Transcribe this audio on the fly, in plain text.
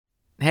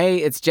Hey,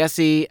 it's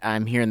Jesse.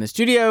 I'm here in the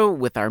studio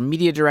with our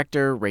media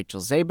director, Rachel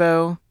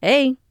Zabo.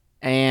 Hey.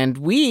 And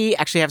we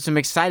actually have some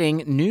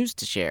exciting news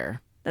to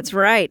share. That's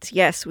right.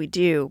 Yes, we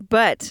do.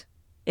 But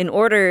in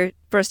order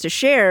for us to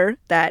share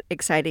that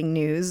exciting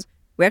news,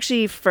 we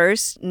actually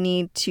first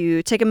need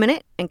to take a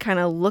minute and kind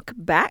of look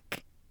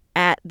back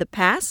at the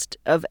past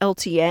of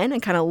LTN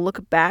and kind of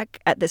look back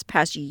at this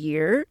past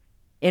year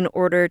in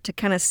order to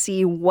kind of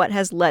see what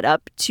has led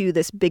up to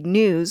this big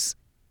news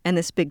and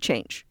this big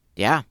change.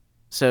 Yeah.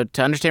 So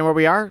to understand where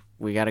we are,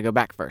 we got to go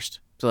back first.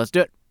 So let's do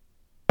it.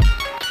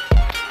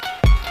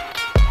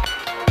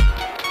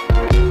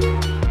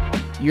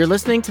 You're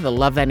listening to the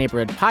Love Thy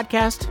Neighborhood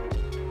podcast.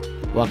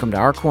 Welcome to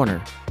our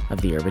corner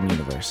of the urban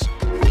universe.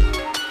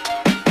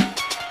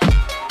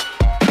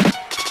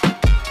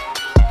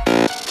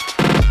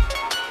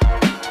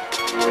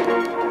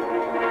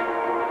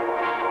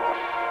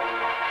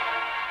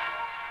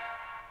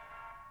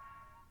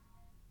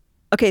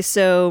 Okay,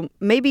 so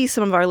maybe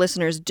some of our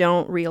listeners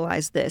don't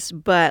realize this,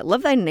 but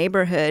Love Thy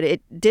Neighborhood,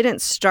 it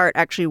didn't start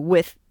actually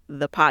with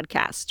the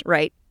podcast,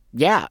 right?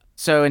 Yeah.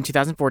 So in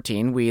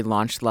 2014, we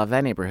launched Love Thy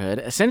Neighborhood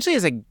essentially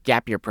as a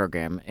gap year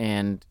program.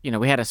 And,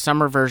 we had a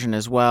summer version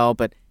as well.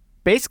 But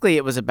basically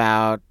it was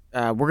about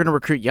we're going to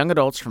recruit young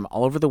adults from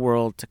all over the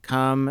world to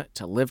come,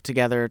 to live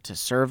together, to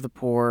serve the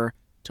poor,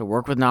 to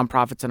work with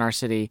nonprofits in our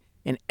city.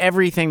 And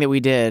everything that we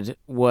did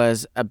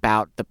was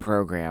about the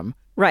program.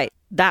 Right.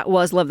 That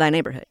was Love Thy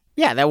Neighborhood.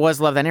 Yeah, that was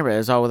Love Thy Neighborhood. It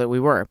was all that we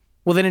were.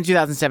 Well, then in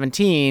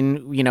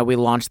 2017, we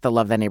launched the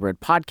Love Thy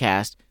Neighborhood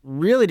podcast,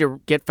 really to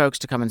get folks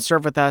to come and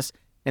serve with us.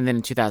 And then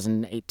in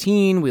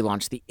 2018, we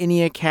launched the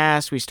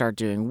InniaCast. We started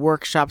doing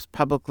workshops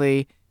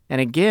publicly.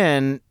 And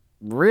again,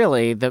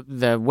 really,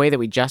 the way that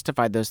we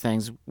justified those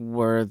things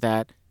were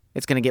that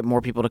it's going to get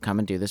more people to come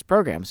and do this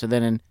program. So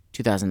then in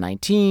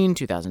 2019,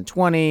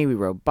 2020, we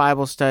wrote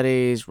Bible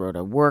studies, wrote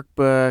a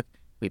workbook.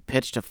 We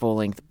pitched a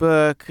full-length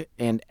book,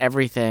 and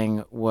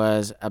everything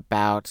was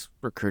about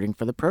recruiting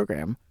for the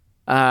program.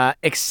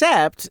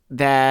 Except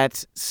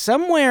that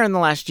somewhere in the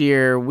last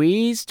year,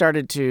 we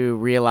started to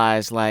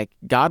realize,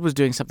 God was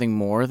doing something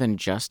more than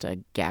just a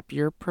gap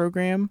year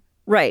program.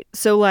 Right.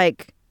 So,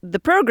 the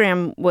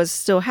program was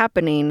still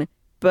happening,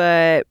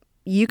 but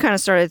you kind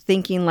of started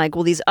thinking,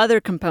 well, these other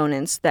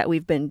components that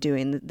we've been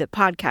doing, the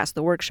podcast,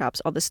 the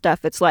workshops, all the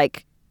stuff, it's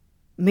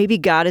maybe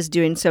God is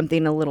doing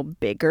something a little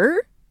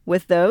bigger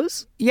with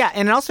those. Yeah,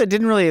 and also it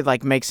didn't really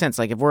make sense.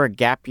 If we're a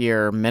gap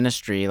year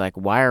ministry,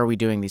 why are we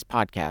doing these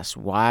podcasts?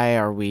 Why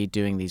are we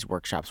doing these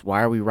workshops?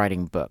 Why are we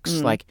writing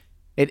books?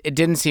 It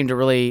didn't seem to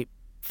really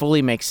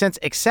fully make sense,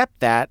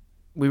 except that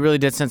we really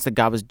did sense that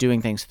God was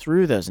doing things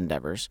through those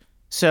endeavors.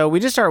 So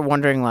we just started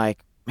wondering,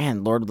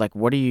 man, Lord,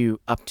 what are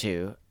you up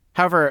to?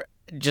 However,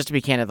 just to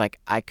be candid,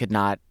 I could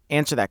not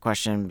answer that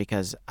question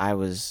because I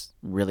was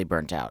really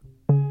burnt out.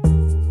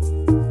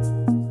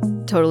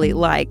 Totally,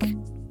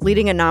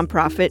 leading a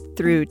nonprofit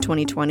through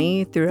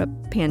 2020, through a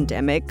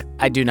pandemic.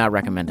 I do not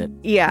recommend it.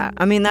 Yeah.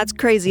 I mean, that's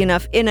crazy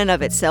enough in and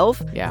of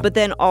itself. Yeah. But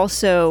then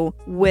also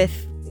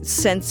with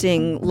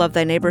sensing Love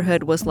Thy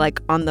Neighborhood was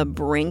on the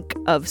brink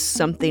of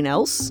something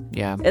else.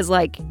 Yeah. Is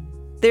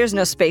there's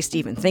no space to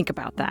even think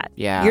about that.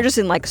 Yeah. You're just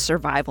in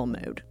survival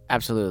mode.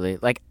 Absolutely.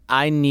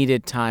 I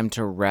needed time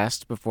to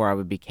rest before I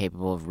would be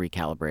capable of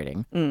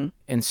recalibrating.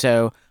 And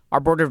so our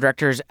board of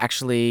directors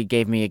actually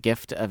gave me a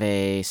gift of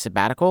a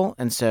sabbatical.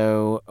 And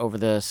so over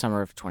the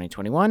summer of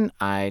 2021,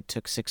 I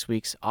took 6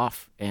 weeks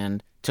off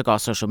and took all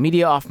social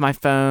media off my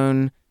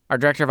phone. Our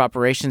director of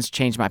operations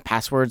changed my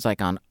passwords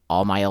on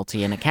all my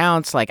LTN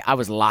accounts. I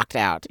was locked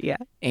out. Yeah.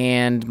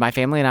 And my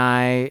family and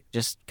I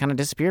just kind of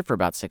disappeared for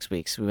about 6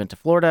 weeks. We went to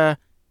Florida.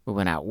 We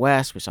went out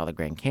west. We saw the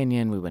Grand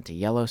Canyon. We went to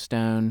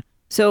Yellowstone.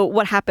 So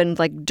what happened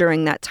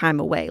during that time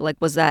away?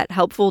 Was that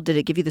helpful? Did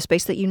it give you the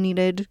space that you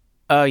needed?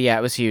 Oh, yeah,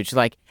 it was huge.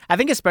 I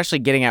think especially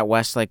getting out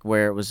west,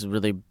 where it was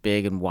really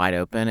big and wide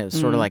open, it was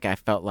sort of I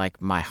felt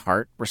my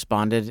heart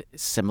responded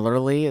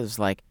similarly. It was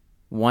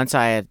once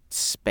I had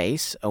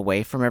space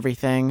away from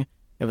everything,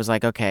 it was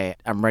okay,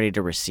 I'm ready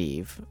to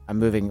receive. I'm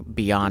moving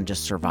beyond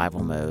just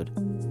survival mode.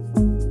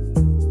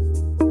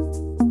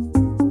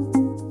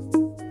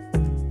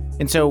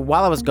 And so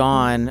while I was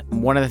gone,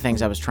 one of the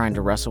things I was trying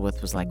to wrestle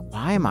with was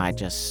why am I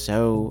just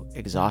so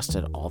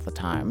exhausted all the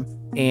time?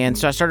 And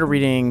so I started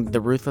reading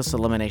The Ruthless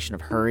Elimination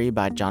of Hurry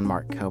by John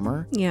Mark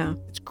Comer. Yeah.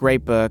 It's a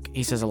great book.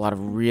 He says a lot of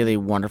really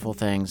wonderful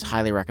things,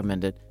 highly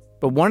recommend it.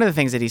 But one of the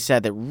things that he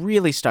said that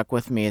really stuck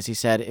with me is he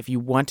said, if you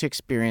want to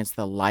experience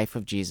the life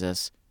of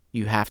Jesus,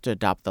 you have to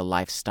adopt the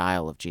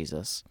lifestyle of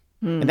Jesus.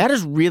 And that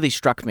has really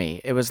struck me.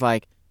 It was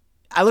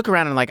I look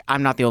around and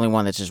I'm not the only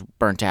one that's just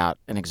burnt out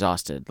and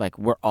exhausted.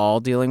 We're all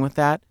dealing with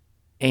that.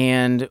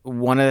 And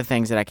one of the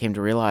things that I came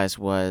to realize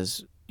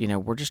was,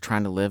 we're just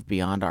trying to live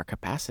beyond our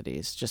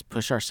capacities, just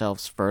push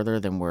ourselves further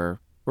than we're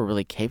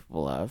really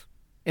capable of.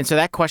 And so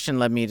that question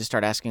led me to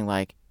start asking,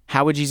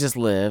 how would Jesus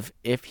live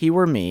if he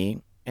were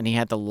me and he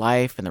had the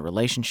life and the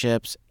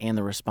relationships and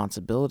the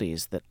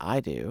responsibilities that I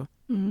do?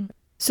 Mm-hmm.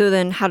 So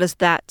then how does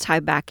that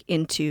tie back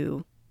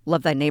into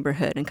Love Thy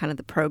Neighborhood and kind of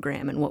the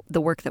program and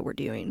the work that we're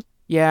doing?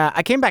 Yeah,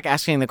 I came back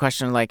asking the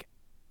question, like,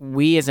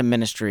 we as a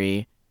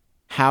ministry,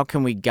 how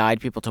can we guide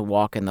people to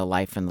walk in the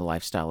life and the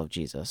lifestyle of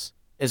Jesus?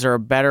 Is there a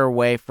better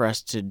way for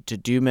us to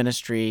do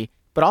ministry?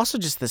 But also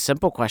just the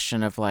simple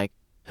question of, like,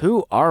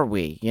 who are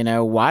we? You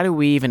know, why do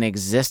we even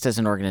exist as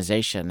an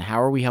organization?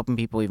 How are we helping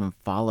people even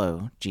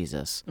follow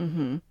Jesus?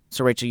 Mm-hmm.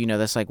 So, Rachel, you know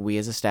this, like, we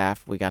as a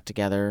staff, we got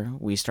together,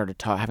 we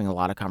started having a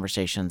lot of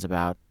conversations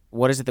about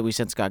what is it that we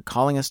sense God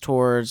calling us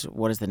towards?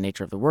 What is the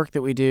nature of the work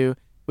that we do?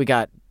 We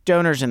got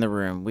donors in the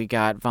room. We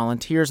got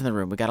volunteers in the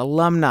room. We got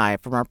alumni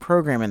from our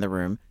program in the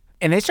room.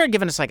 And they started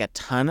giving us like a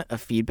ton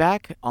of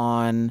feedback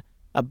on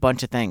a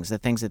bunch of things, the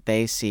things that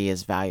they see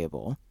as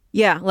valuable.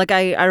 Yeah, like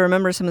I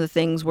remember some of the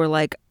things were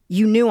like,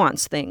 you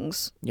nuance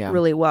things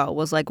really well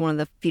was like one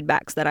of the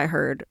feedbacks that I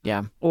heard.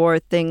 Yeah. Or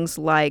things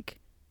like,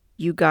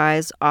 you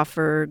guys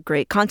offer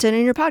great content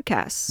in your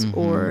podcasts,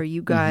 or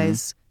you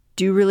guys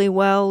do really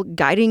well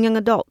guiding young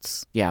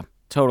adults. Yeah,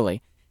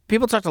 totally.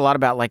 People talked a lot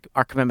about like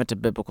our commitment to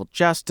biblical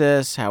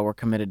justice, how we're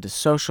committed to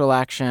social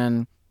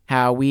action,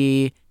 how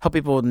we help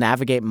people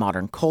navigate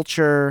modern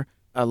culture,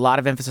 a lot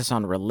of emphasis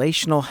on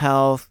relational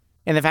health,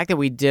 and the fact that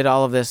we did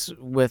all of this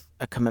with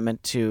a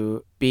commitment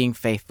to being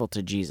faithful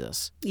to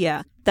Jesus.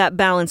 Yeah, that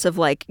balance of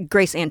like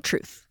grace and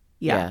truth.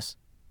 Yeah. Yes.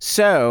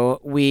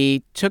 So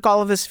we took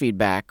all of this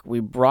feedback,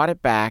 we brought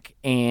it back,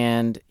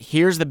 and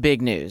here's the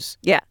big news.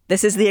 Yeah,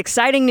 this is the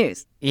exciting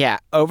news. Yeah,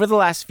 over the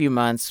last few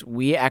months,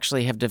 we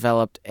actually have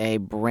developed a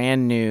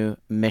brand new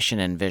mission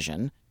and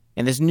vision.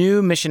 And this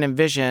new mission and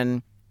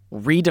vision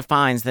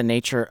redefines the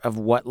nature of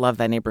what Love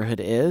Thy Neighborhood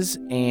is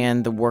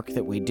and the work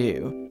that we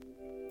do.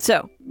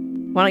 So,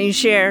 why don't you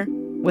share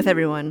with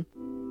everyone,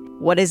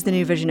 what is the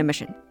new vision and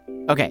mission?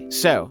 Okay,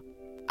 so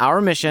our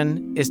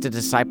mission is to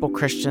disciple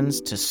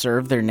Christians to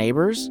serve their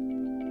neighbors,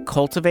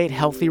 cultivate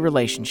healthy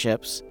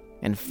relationships,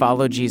 and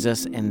follow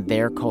Jesus in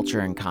their culture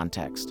and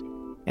context.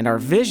 And our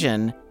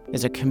vision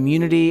is a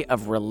community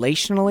of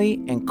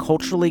relationally and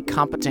culturally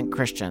competent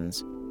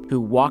Christians who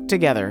walk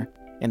together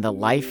in the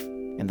life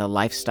and the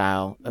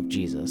lifestyle of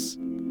Jesus.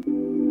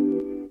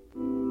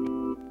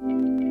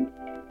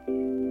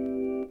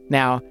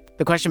 Now,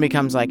 the question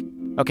becomes like,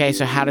 okay,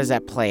 so how does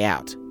that play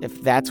out?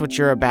 If that's what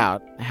you're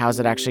about, how's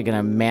it actually going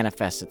to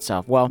manifest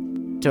itself? Well,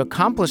 to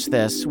accomplish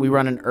this, we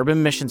run an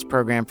urban missions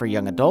program for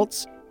young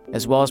adults,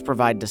 as well as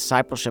provide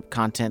discipleship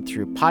content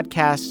through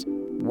podcasts,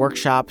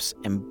 workshops,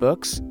 and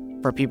books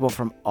for people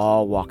from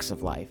all walks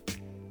of life.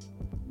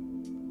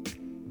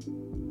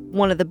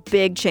 One of the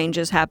big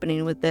changes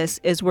happening with this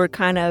is we're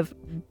kind of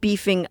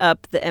beefing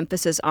up the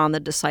emphasis on the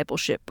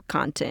discipleship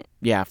content.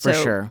 Yeah, for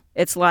sure.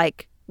 It's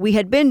like we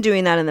had been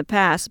doing that in the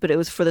past, but it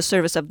was for the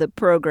service of the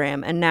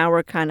program, and now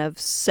we're kind of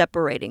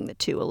separating the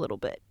two a little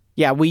bit.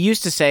 Yeah, we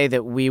used to say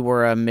that we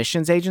were a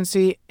missions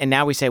agency, and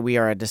now we say we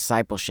are a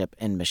discipleship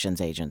and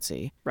missions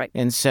agency. Right.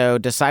 And so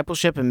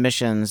discipleship and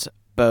missions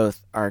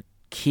both are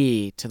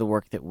key to the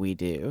work that we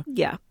do.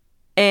 Yeah.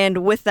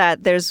 And with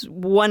that, there's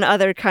one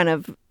other kind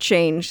of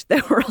change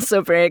that we're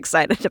also very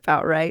excited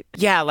about, right?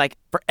 Yeah, like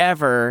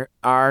forever,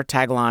 our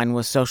tagline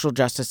was social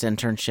justice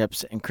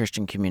internships and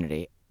Christian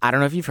community. I don't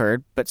know if you've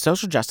heard, but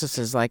social justice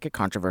is like a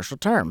controversial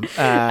term.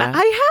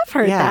 I have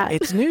heard that. Yeah,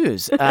 it's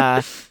news.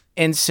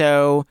 And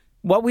so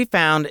what we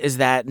found is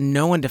that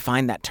no one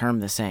defined that term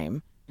the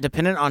same.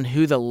 Dependent on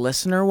who the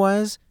listener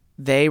was,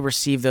 they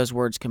received those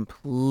words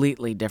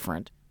completely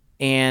different.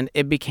 And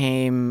it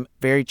became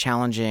very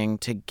challenging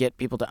to get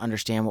people to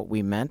understand what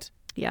we meant.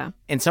 Yeah.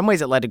 In some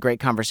ways, it led to great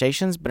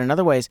conversations, but in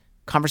other ways,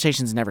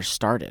 conversations never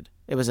started.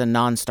 It was a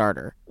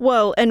non-starter.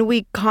 Well, and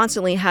we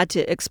constantly had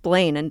to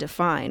explain and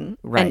define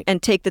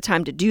and take the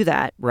time to do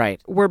that.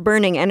 Right. We're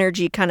burning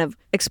energy kind of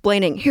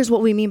explaining, here's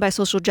what we mean by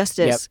social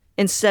justice,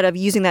 instead of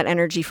using that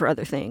energy for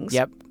other things.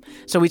 Yep.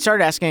 So we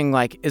started asking,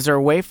 like, is there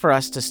a way for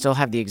us to still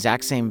have the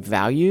exact same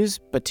values,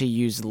 but to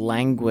use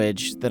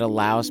language that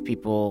allows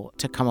people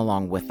to come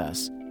along with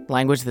us?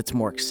 Language that's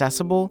more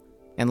accessible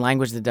and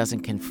language that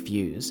doesn't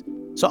confuse.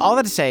 So all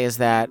that to say is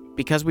that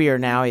because we are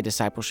now a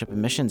discipleship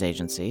and missions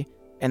agency,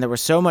 and there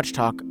was so much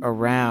talk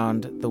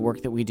around the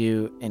work that we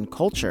do in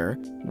culture,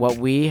 what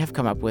we have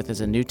come up with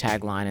is a new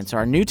tagline. And so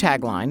our new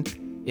tagline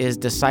is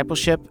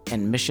Discipleship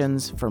and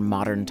Missions for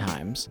Modern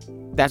Times.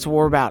 That's what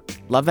we're about.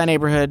 Love Thy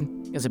Neighborhood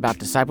is about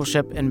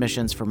discipleship and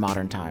missions for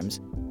modern times.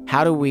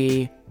 How do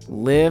we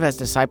live as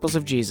disciples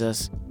of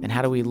Jesus, and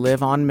how do we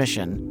live on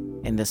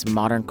mission in this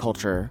modern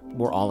culture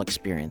we're all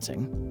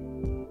experiencing?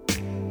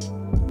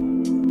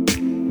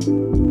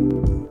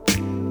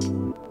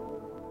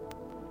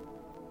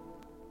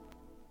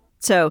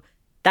 So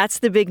that's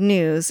the big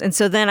news. And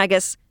so then I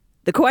guess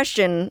the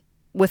question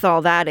with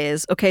all that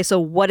is, okay, so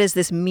what does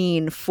this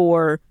mean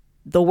for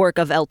the work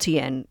of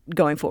LTN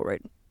going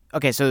forward?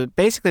 Okay, so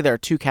basically there are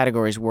two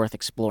categories worth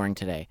exploring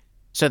today.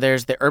 So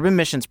there's the Urban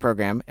Missions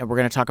Program, and we're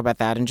going to talk about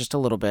that in just a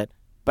little bit.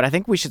 But I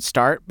think we should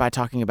start by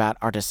talking about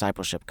our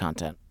discipleship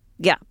content.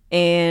 Yeah,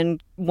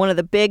 and one of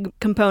the big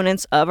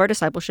components of our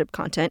discipleship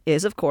content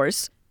is, of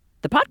course,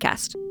 the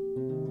podcast.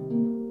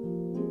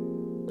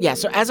 Yeah,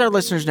 so as our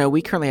listeners know,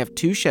 we currently have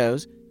two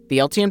shows The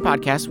LTN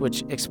podcast,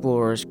 which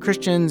explores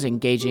Christians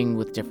engaging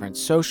with different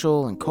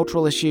social and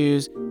cultural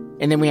issues.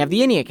 And then we have the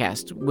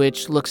Enneacast,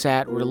 which looks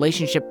at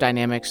relationship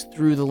dynamics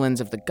through the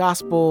lens of the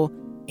gospel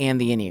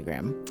and the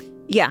Enneagram.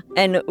 Yeah,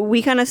 and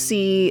we kind of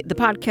see the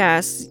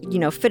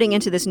podcast, fitting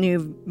into this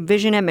new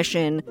vision and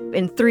mission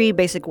in 3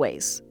 basic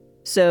ways.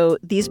 So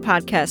these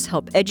podcasts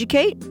help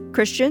educate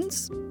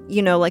Christians.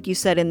 Like you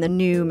said, in the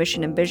new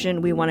mission and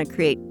vision, we want to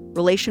create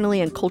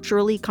relationally and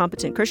culturally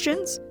competent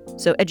Christians.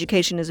 So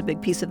education is a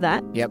big piece of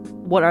that. Yep.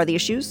 What are the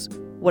issues?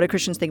 What do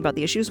Christians think about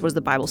the issues? What does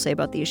the Bible say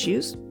about the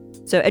issues?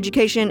 So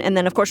education, and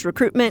then, of course,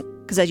 recruitment,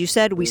 because as you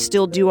said, we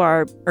still do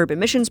our urban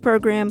missions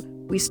program.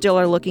 We still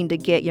are looking to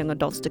get young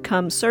adults to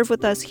come serve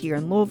with us here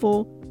in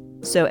Louisville.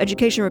 So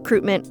education,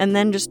 recruitment, and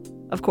then just,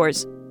 of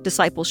course,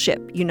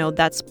 discipleship.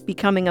 That's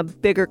becoming a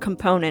bigger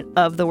component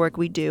of the work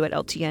we do at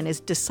LTN,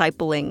 is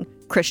discipling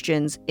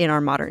Christians in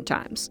our modern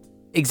times.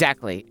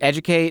 Exactly.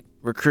 Educate,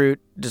 recruit,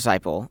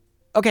 disciple.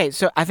 Okay,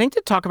 so I think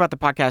to talk about the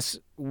podcast,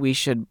 we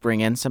should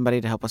bring in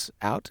somebody to help us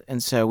out.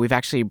 And so we've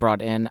actually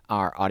brought in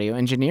our audio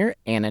engineer,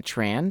 Anna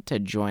Tran, to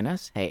join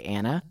us. Hey,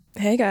 Anna.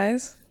 Hey,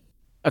 guys.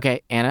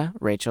 Okay, Anna,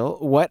 Rachel,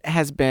 what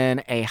has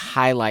been a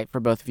highlight for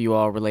both of you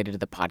all related to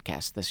the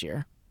podcast this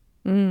year?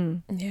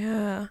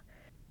 Yeah.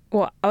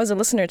 Well, I was a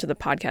listener to the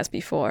podcast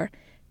before.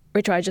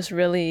 Rachel, I just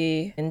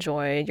really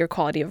enjoyed your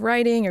quality of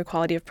writing, your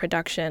quality of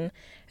production.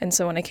 And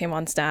so when I came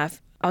on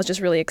staff, I was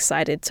just really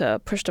excited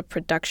to push the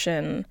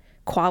production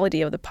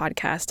quality of the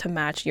podcast to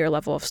match your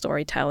level of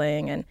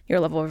storytelling and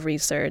your level of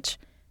research.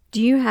 Do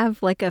you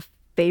have like a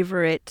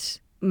favorite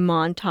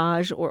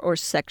montage or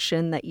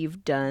section that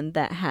you've done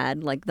that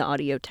had like the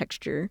audio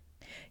texture?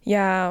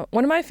 Yeah,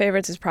 one of my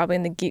favorites is probably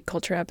in the Geek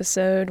Culture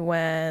episode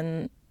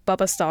when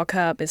Bubba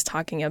Stallcup is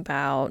talking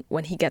about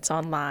when he gets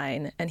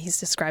online and he's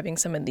describing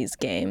some of these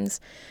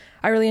games.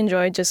 I really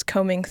enjoyed just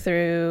combing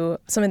through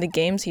some of the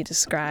games he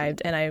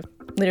described, and I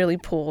literally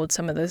pulled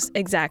some of those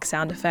exact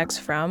sound effects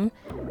from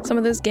some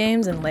of those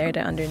games and layered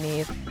it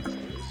underneath.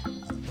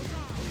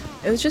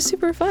 It was just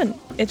super fun.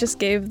 It just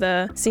gave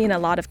the scene a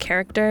lot of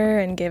character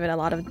and gave it a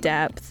lot of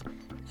depth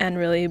and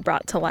really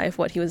brought to life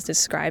what he was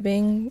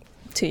describing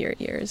to your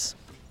ears.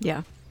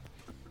 Yeah.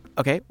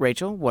 Okay,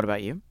 Rachel, what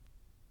about you?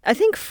 I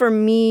think for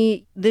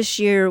me, this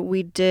year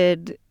we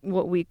did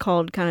what we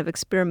called kind of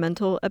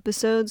experimental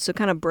episodes, so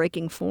kind of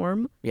breaking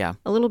form Yeah.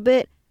 a little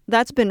bit.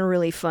 That's been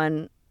really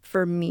fun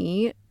for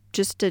me,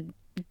 just to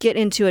get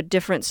into a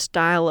different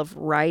style of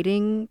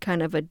writing,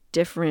 kind of a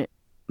different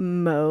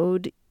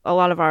mode. A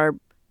lot of our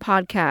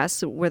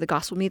podcasts where the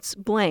gospel meets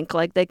blank,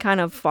 like they kind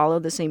of follow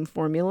the same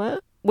formula,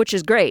 which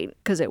is great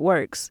because it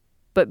works.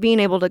 But being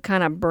able to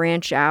kind of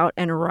branch out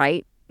and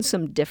write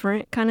some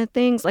different kind of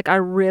things, like I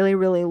really,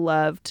 really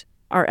loved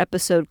our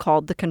episode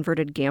called The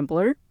Converted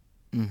Gambler.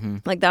 Mm-hmm.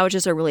 Like that was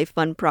just a really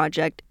fun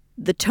project.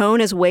 The tone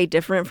is way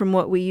different from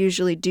what we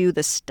usually do.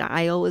 The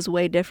style is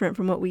way different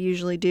from what we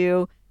usually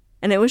do.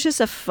 And it was just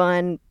a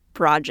fun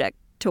project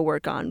to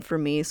work on for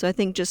me. So I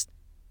think just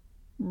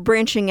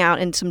branching out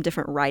in some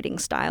different writing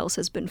styles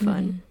has been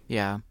fun. Mm-hmm.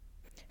 Yeah. And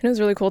it was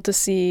really cool to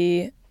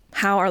see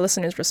how our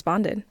listeners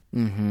responded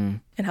Mm-hmm.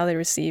 and how they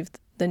received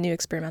the new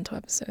experimental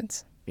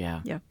episodes.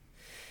 Yeah. Yeah.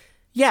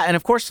 Yeah, and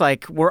of course,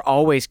 like, we're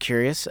always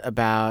curious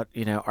about,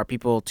 are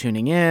people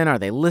tuning in? Are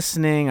they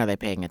listening? Are they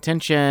paying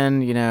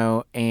attention?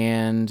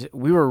 And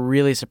we were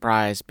really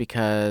surprised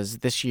because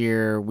this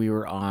year we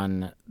were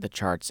on the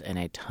charts in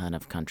a ton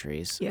of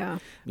countries. Yeah.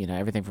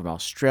 Everything from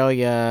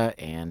Australia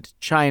and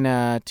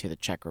China to the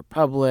Czech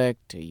Republic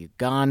to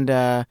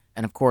Uganda,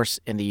 and of course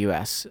in the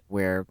U.S.,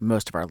 where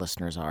most of our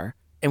listeners are.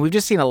 And we've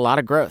just seen a lot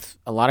of growth,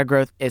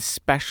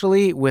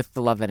 especially with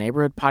the Love the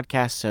Neighborhood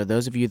podcast. So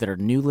those of you that are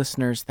new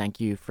listeners, thank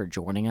you for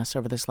joining us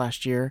over this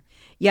last year.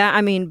 Yeah,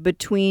 I mean,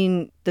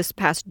 between this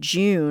past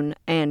June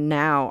and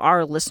now,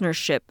 our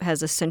listenership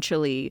has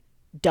essentially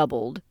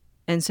doubled.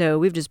 And so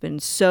we've just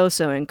been so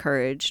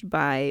encouraged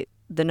by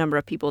the number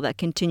of people that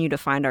continue to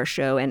find our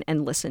show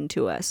and listen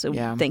to us. So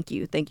Yeah. Thank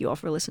you all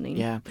for listening.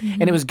 Yeah.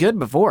 And it was good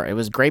before. It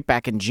was great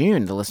back in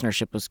June. The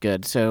listenership was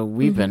good. So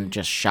we've been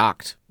just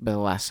shocked by the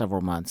last several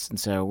months. And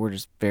so we're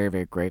just very,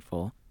 very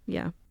grateful.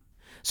 Yeah.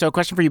 So a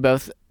question for you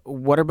both.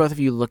 What are both of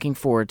you looking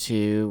forward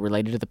to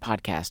related to the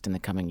podcast in the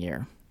coming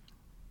year?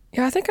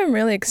 Yeah, I think I'm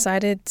really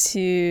excited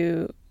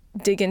to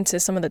dig into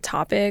some of the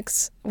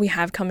topics we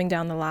have coming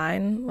down the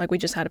line. Like we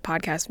just had a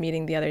podcast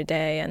meeting the other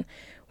day, and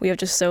we have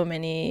just so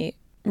many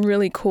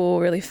really cool,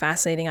 really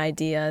fascinating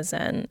ideas.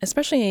 And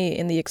especially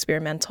in the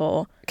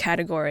experimental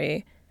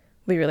category,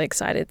 we're really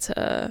excited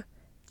to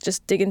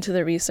just dig into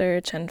the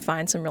research and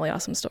find some really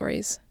awesome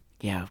stories.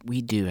 Yeah,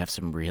 we do have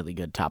some really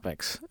good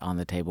topics on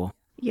the table.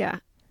 Yeah.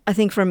 I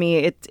think for me,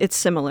 it's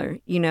similar.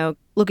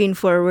 Looking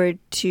forward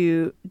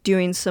to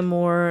doing some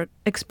more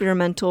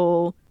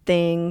experimental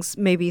things,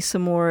 maybe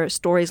some more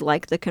stories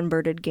like The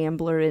Converted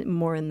Gambler,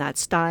 more in that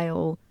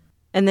style.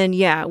 And then,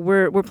 yeah,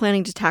 we're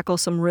planning to tackle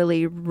some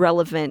really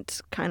relevant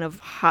kind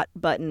of hot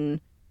button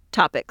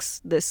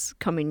topics this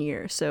coming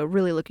year. So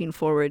really looking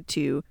forward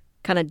to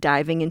kind of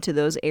diving into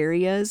those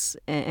areas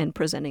and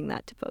presenting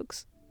that to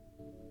folks.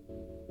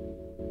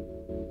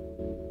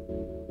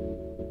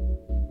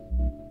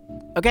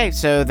 Okay,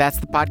 so that's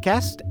the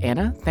podcast.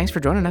 Anna, thanks for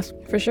joining us.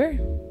 For sure.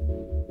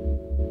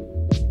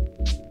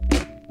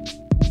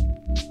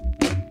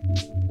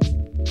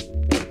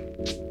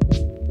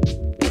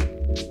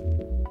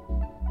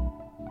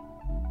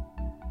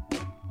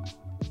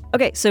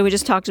 Okay, so we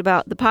just talked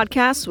about the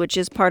podcast, which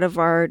is part of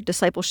our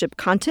discipleship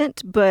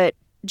content, but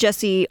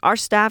Jesse, our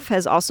staff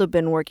has also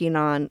been working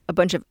on a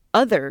bunch of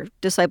other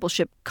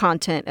discipleship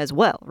content as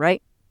well,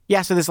 right?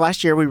 Yeah, so this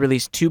last year we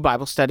released 2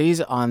 Bible studies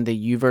on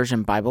the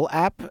YouVersion Bible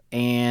app.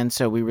 And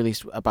so we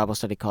released a Bible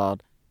study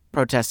called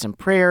Protests and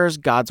Prayers,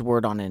 God's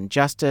Word on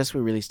Injustice.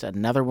 We released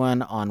another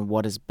one on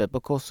what is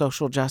biblical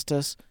social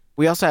justice.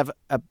 We also have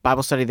a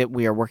Bible study that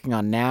we are working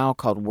on now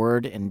called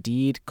Word and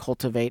Deed,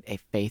 Cultivate a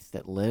Faith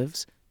That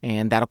Lives.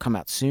 And that'll come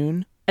out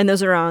soon. And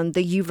those are on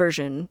the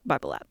YouVersion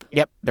Bible app.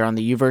 Yep, they're on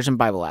the YouVersion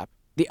Bible app.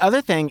 The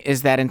other thing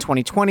is that in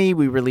 2020,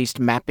 we released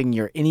Mapping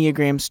Your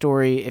Enneagram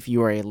Story. If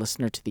you are a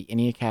listener to the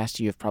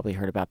Enneacast, you have probably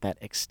heard about that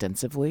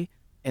extensively.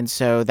 And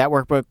so that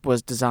workbook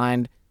was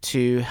designed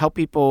to help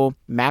people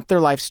map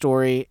their life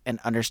story and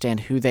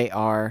understand who they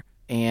are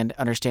and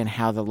understand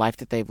how the life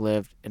that they've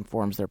lived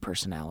informs their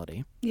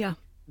personality. Yeah.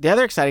 The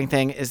other exciting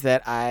thing is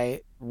that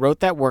I wrote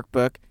that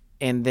workbook,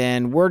 and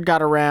then word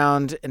got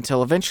around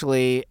until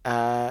eventually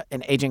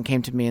an agent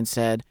came to me and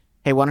said,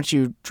 hey, why don't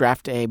you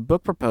draft a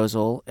book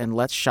proposal and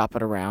let's shop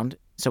it around?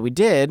 So we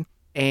did,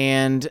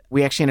 and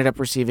we actually ended up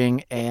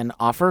receiving an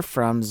offer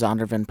from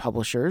Zondervan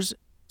Publishers.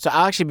 So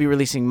I'll actually be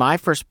releasing my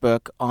first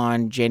book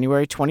on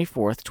January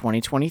 24th,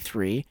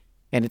 2023,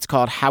 and it's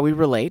called How We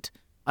Relate,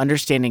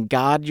 Understanding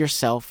God,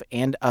 Yourself,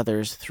 and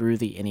Others Through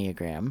the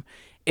Enneagram.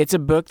 It's a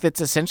book that's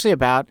essentially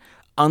about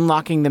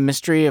unlocking the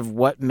mystery of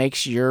what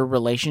makes your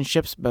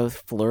relationships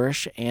both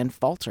flourish and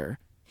falter.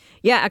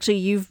 Yeah, actually,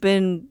 you've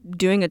been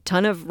doing a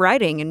ton of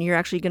writing, and you're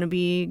actually going to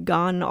be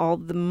gone all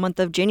the month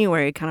of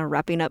January, kind of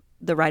wrapping up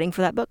the writing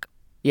for that book.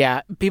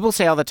 Yeah, people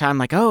say all the time,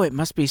 like, oh, it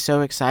must be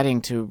so exciting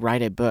to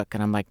write a book.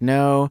 And I'm like,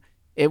 no,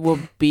 it will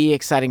be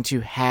exciting to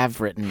have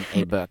written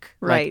a book.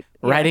 Right.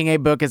 Like, writing a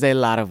book is a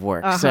lot of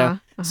work. So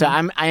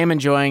I am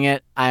enjoying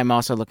it. I'm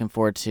also looking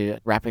forward to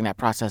wrapping that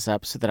process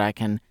up so that I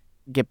can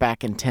get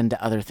back and tend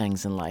to other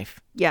things in life.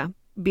 Yeah,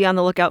 be on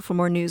the lookout for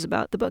more news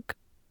about the book.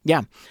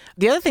 Yeah.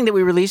 The other thing that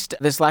we released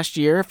this last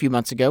year, a few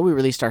months ago, we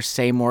released our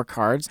Say More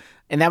cards,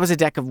 and that was a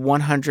deck of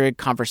 100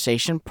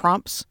 conversation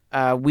prompts.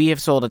 We have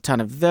sold a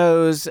ton of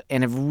those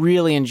and have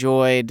really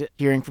enjoyed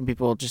hearing from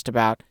people just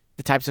about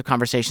the types of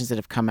conversations that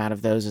have come out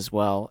of those as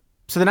well.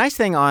 So the nice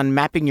thing on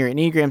Mapping Your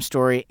Enneagram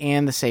Story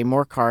and the Say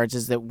More cards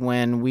is that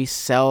when we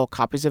sell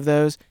copies of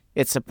those,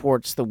 it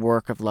supports the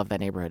work of Love Thy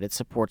Neighborhood. It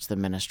supports the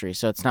ministry.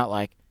 So it's not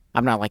like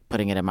I'm not like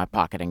putting it in my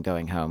pocket and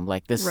going home.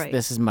 Like this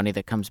is money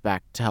that comes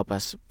back to help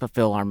us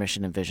fulfill our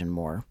mission and vision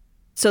more.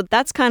 So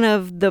that's kind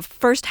of the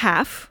first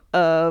half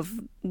of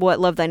what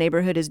Love Thy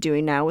Neighborhood is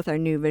doing now with our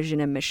new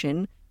vision and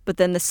mission. But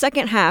then the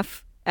second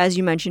half, as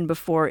you mentioned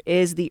before,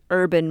 is the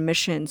Urban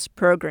Missions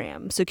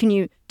Program. So can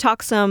you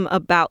talk some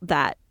about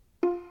that?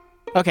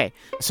 Okay,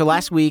 so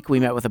last week we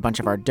met with a bunch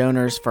of our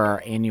donors for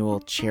our annual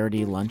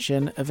charity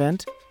luncheon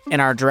event. And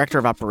our director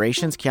of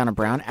operations, Kiana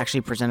Brown,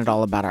 actually presented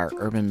all about our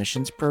Urban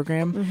Missions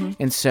Program. Mm-hmm.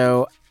 And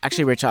so,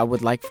 actually, Rachel, I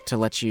would like to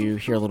let you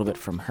hear a little bit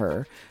from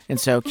her. And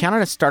so,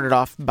 Kiana started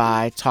off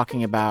by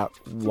talking about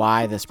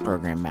why this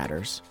program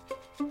matters.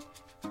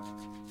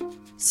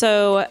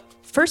 So,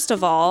 first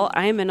of all,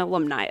 I am an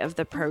alumni of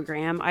the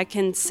program. I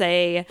can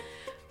say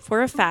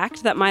for a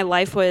fact that my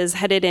life was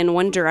headed in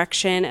one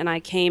direction, and I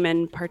came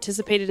and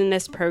participated in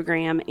this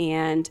program,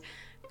 and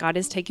God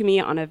has taken me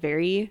on a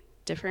very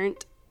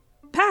different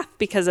path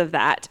because of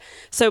that.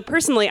 So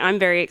personally, I'm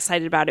very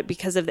excited about it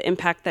because of the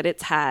impact that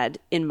it's had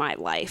in my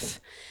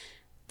life.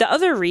 The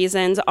other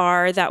reasons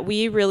are that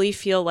we really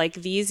feel like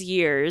these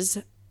years,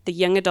 the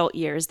young adult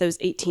years, those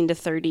 18 to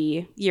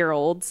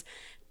 30-year-olds,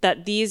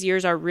 that these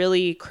years are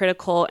really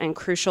critical and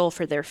crucial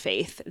for their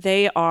faith.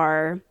 They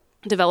are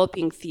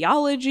developing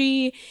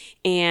theology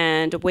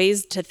and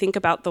ways to think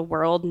about the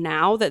world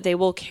now that they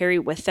will carry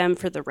with them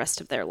for the rest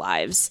of their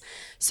lives.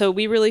 So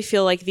we really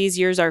feel like these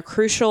years are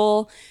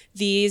crucial.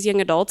 These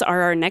young adults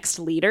are our next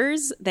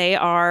leaders. They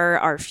are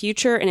our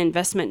future. An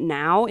investment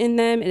now in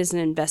them is an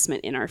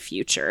investment in our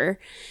future.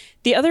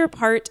 The other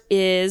part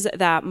is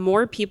that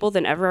more people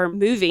than ever are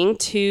moving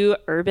to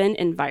urban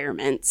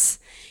environments.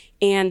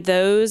 And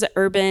those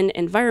urban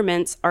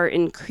environments are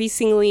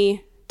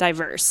increasingly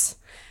diverse.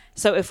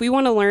 So if we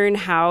want to learn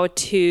how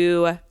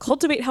to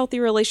cultivate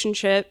healthy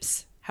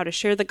relationships, how to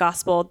share the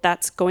gospel,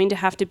 that's going to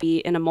have to be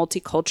in a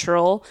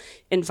multicultural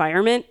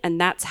environment,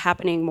 and that's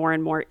happening more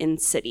and more in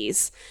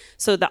cities.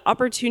 So the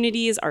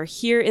opportunities are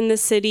here in the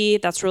city.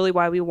 That's really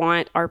why we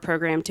want our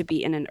program to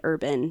be in an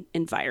urban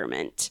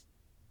environment.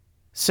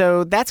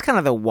 So that's kind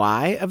of the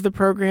why of the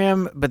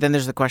program, but then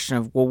there's the question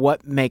of, well,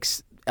 what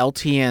makes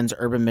LTN's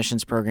Urban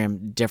Missions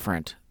Program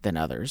different than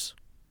others?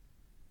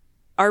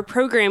 Our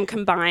program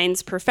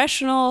combines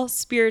professional,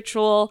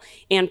 spiritual,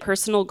 and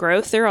personal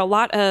growth. There are a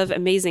lot of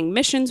amazing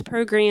missions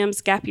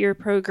programs, gap year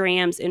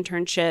programs,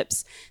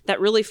 internships that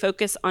really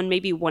focus on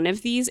maybe one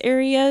of these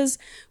areas.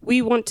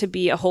 We want to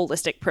be a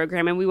holistic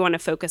program, and we want to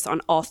focus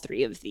on all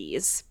three of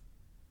these.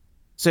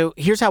 So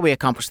here's how we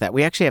accomplish that.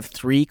 We actually have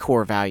 3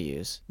 core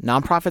values: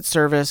 nonprofit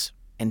service,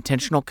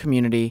 intentional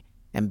community,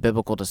 and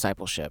biblical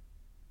discipleship.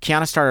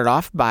 Kiana started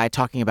off by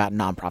talking about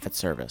nonprofit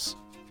service.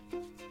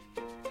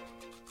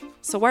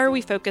 So why are we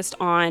focused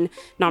on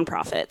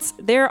nonprofits?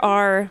 There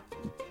are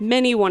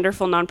many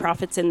wonderful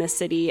nonprofits in this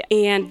city,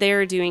 and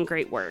they're doing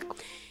great work.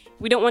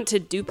 We don't want to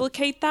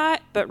duplicate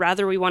that, but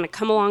rather we want to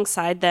come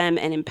alongside them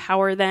and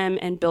empower them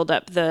and build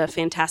up the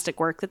fantastic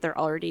work that they're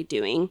already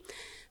doing.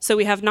 So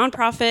we have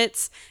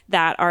nonprofits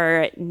that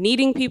are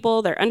needing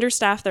people, they're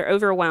understaffed, they're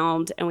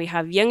overwhelmed, and we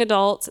have young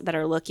adults that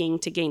are looking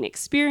to gain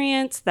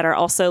experience, that are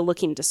also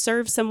looking to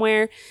serve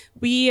somewhere.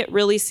 We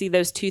really see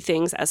those 2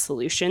 things as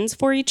solutions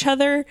for each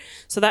other.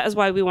 So that is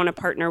why we want to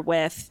partner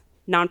with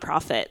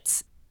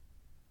nonprofits.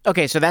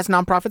 Okay, so that's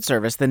nonprofit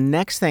service. The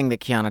next thing that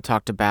Kiana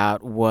talked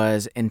about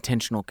was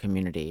intentional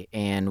community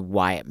and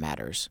why it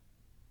matters.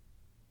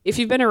 If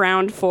you've been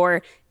around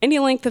for any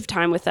length of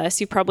time with us,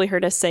 you've probably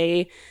heard us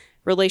say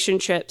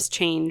relationships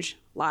change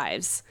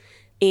lives.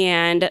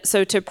 And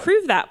so to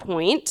prove that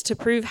point, to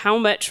prove how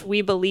much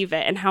we believe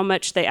it and how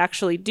much they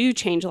actually do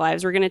change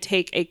lives, we're going to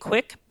take a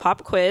quick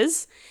pop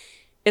quiz.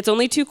 It's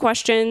only 2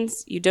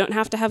 questions. You don't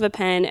have to have a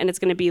pen, and it's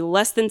going to be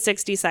less than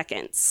 60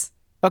 seconds.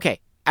 Okay,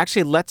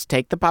 actually, let's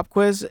take the pop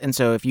quiz. And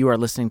so if you are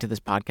listening to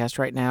this podcast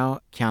right now,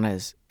 Kiana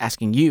is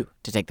asking you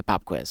to take the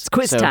pop quiz. It's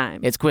quiz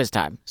time. It's quiz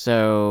time.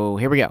 So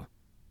here we go.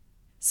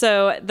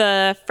 So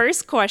the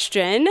first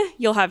question,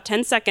 you'll have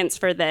 10 seconds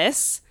for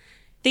this.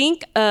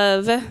 Think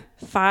of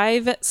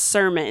 5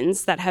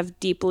 sermons that have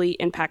deeply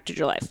impacted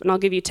your life, and I'll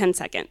give you 10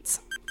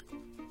 seconds.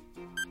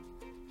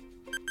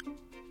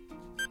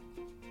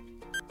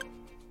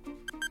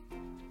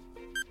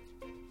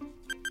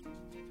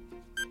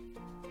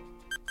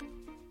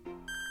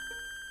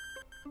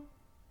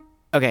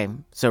 Okay,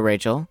 so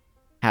Rachel,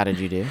 how did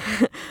you do?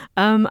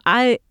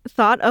 I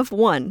thought of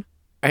one.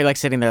 Are you like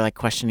sitting there like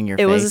questioning your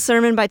It face? was a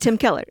sermon by Tim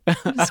Keller.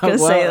 I'm just going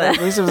to Well, say that.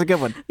 At least it was a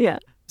good one. Yeah.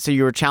 So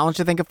you were challenged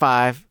to think of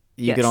 5.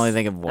 You could Yes. only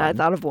think of 1. I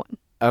thought of one.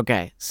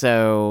 Okay,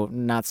 so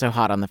not so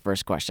hot on the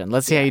first question.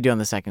 Let's see how you do on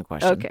the second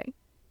question. Okay.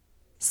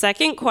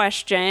 Second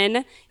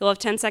question, you'll have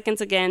 10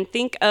 seconds again.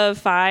 Think of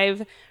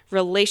 5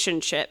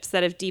 relationships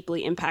that have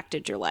deeply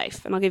impacted your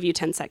life, and I'll give you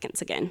 10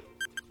 seconds again.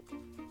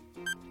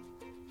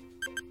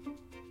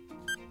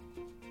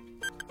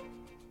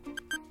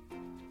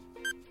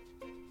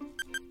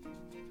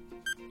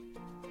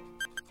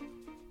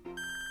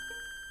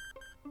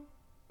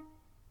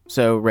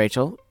 So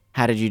Rachel,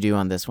 how did you do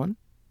on this one?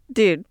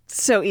 Dude,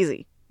 so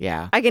easy.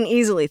 Yeah, I can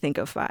easily think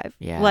of 5.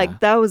 Yeah. Like,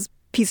 that was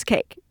piece of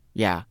cake.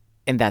 yeah,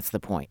 and that's the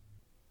point.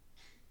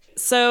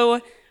 So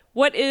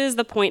what is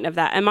the point of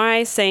that? Am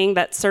I saying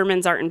that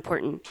sermons aren't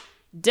important?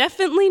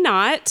 Definitely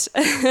not.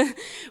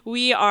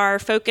 We are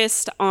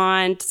focused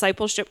on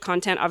discipleship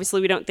content. Obviously,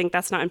 we don't think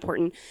that's not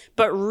important.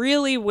 But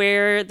really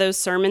where those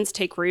sermons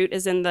take root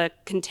is in the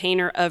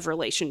container of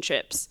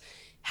relationships.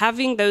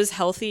 Having those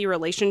healthy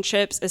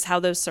relationships is how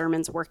those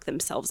sermons work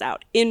themselves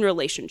out in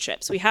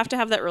relationships. We have to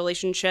have that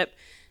relationship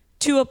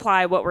to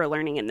apply what we're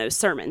learning in those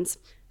sermons.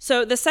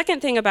 So the second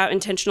thing about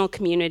intentional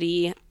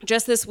community,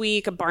 just this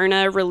week,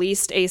 Barna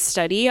released a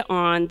study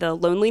on the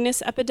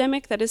loneliness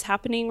epidemic that is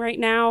happening right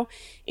now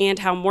and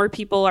how more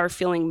people are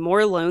feeling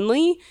more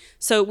lonely.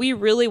 So we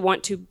really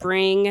want to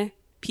bring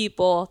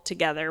people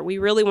together. We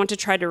really want to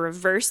try to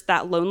reverse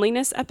that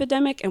loneliness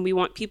epidemic, and we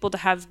want people to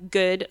have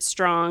good,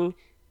 strong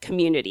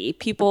community,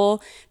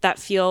 people that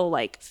feel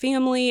like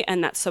family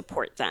and that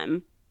support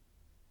them.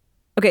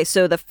 Okay,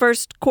 so the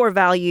first core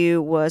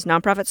value was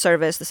nonprofit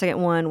service. The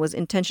second one was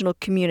intentional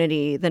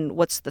community. Then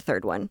what's the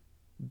third one?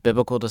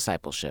 Biblical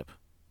discipleship.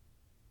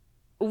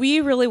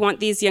 We really want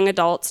these young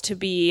adults to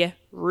be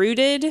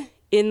rooted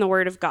in the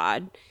Word of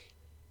God,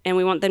 and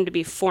we want them to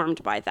be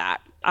formed by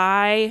that.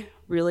 I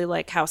really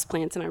like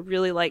houseplants and I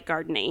really like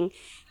gardening.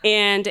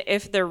 And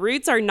if the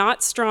roots are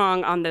not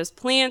strong on those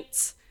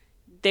plants,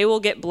 they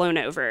will get blown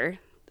over.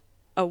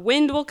 A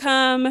wind will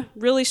come,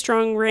 really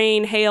strong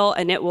rain, hail,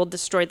 and it will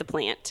destroy the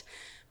plant.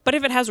 But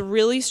if it has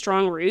really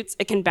strong roots,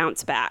 it can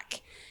bounce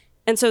back.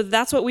 And so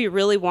that's what we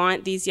really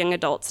want these young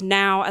adults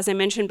now. As I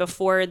mentioned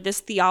before, this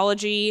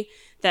theology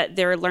that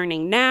they're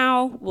learning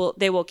now,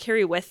 they will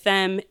carry with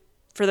them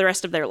for the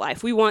rest of their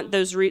life. We want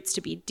those roots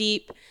to be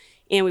deep,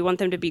 and we want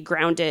them to be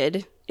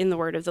grounded in the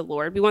word of the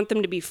Lord. We want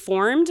them to be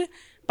formed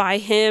by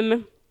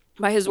Him,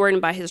 by His word,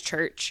 and by His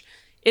church.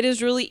 It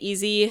is really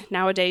easy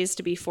nowadays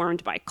to be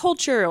formed by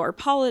culture or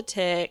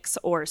politics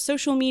or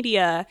social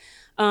media,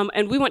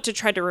 and we want to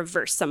try to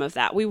reverse some of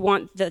that. We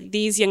want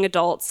these young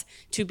adults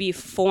to be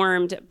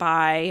formed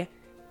by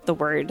the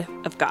Word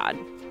of God.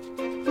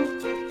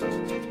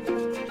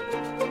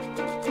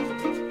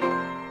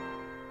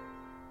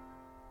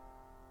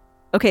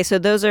 Okay, so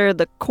those are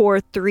the core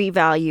 3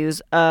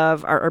 values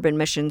of our urban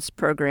missions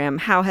program.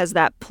 How has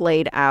that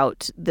played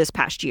out this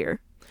past year?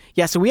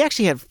 Yeah, so we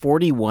actually had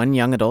 41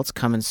 young adults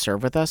come and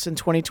serve with us in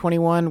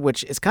 2021,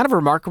 which is kind of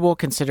remarkable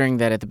considering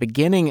that at the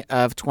beginning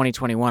of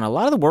 2021, a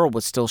lot of the world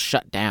was still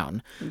shut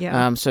down.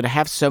 Yeah. So to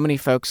have so many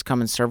folks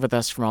come and serve with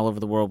us from all over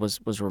the world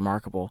was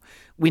remarkable.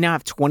 We now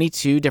have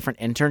 22 different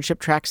internship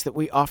tracks that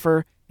we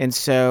offer. And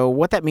so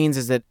what that means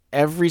is that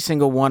every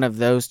single one of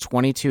those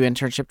 22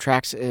 internship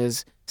tracks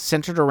is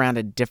centered around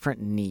a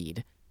different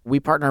need. We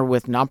partner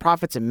with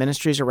nonprofits and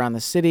ministries around the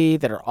city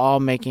that are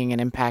all making an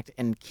impact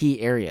in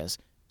key areas.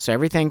 So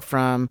everything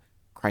from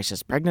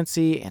crisis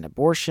pregnancy and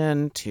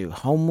abortion to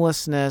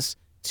homelessness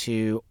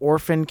to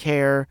orphan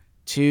care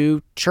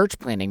to church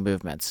planting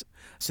movements.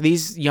 So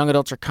these young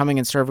adults are coming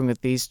and serving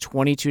with these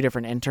 22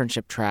 different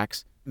internship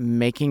tracks,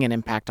 making an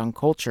impact on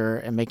culture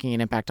and making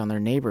an impact on their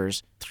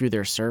neighbors through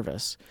their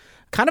service.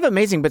 Kind of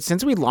amazing, but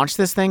since we launched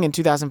this thing in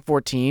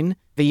 2014,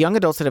 the young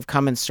adults that have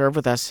come and served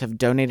with us have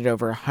donated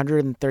over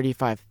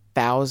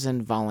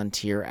 135,000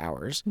 volunteer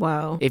hours.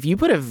 Wow. If you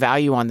put a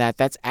value on that,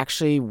 that's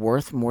actually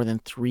worth more than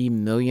 $3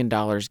 million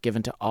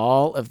given to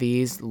all of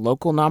these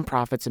local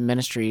nonprofits and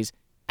ministries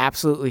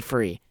absolutely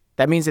free.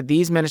 That means that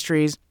these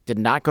ministries did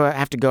not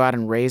have to go out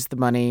and raise the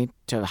money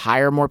to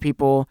hire more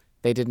people.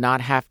 They did not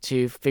have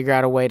to figure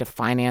out a way to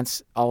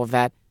finance all of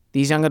that.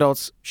 These young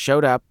adults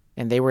showed up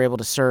and they were able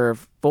to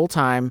serve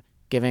full-time,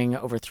 giving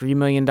over $3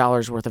 million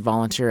worth of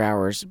volunteer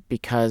hours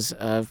because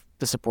of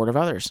the support of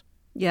others.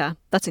 Yeah,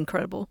 that's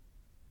incredible.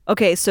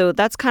 Okay, so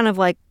that's kind of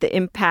like the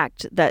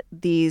impact that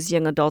these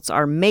young adults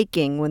are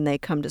making when they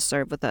come to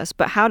serve with us.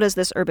 But how does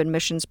this urban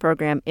missions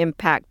program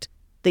impact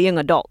the young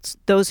adults,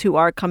 those who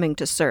are coming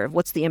to serve?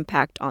 What's the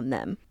impact on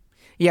them?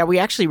 Yeah, we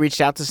actually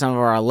reached out to some of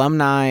our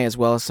alumni as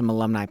well as some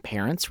alumni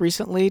parents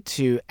recently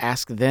to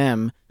ask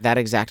them that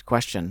exact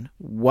question.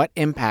 What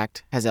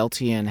impact has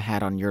LTN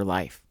had on your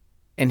life?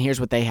 And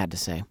here's what they had to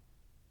say.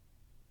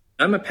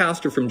 I'm a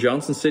pastor from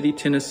Johnson City,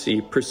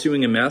 Tennessee,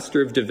 pursuing a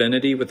Master of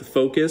Divinity with a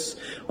focus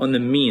on the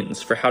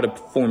means for how to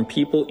form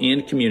people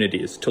and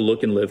communities to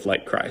look and live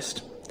like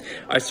Christ.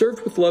 I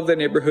served with Love Thy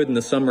Neighborhood in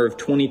the summer of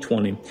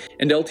 2020,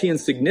 and LTN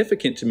is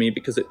significant to me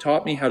because it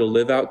taught me how to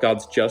live out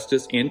God's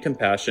justice and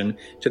compassion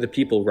to the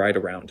people right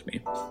around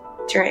me.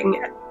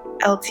 During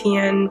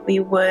LTN, we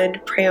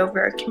would pray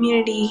over our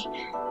community,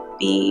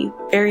 be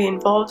very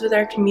involved with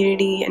our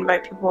community,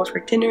 invite people for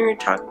dinner,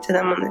 talk to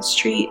them on the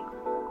street.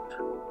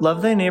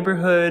 Love Thy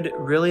Neighborhood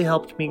really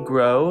helped me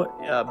grow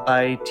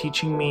by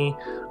teaching me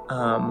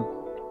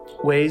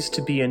ways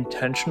to be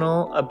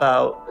intentional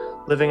about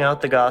living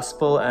out the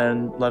gospel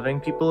and loving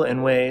people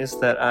in ways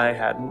that I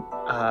hadn't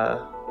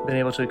been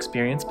able to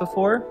experience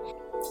before.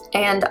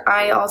 And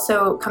I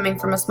also, coming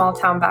from a small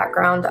town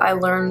background, I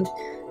learned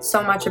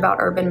so much about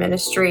urban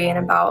ministry and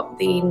about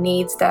the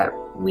needs that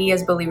we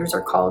as believers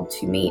are called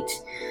to meet.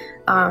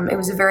 It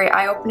was a very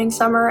eye-opening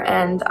summer,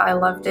 and I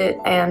loved it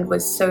and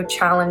was so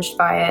challenged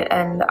by it,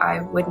 and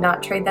I would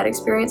not trade that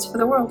experience for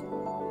the world.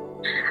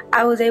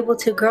 I was able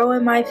to grow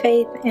in my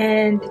faith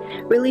and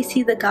really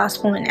see the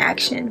gospel in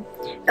action.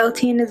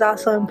 LTN is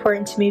also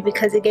important to me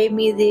because it gave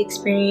me the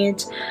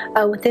experience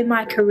within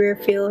my career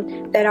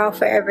field that I'll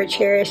forever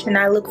cherish, and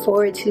I look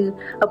forward to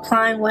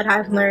applying what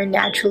I've learned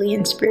naturally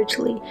and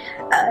spiritually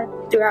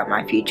throughout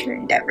my future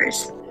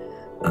endeavors.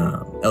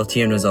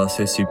 LTN was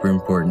also super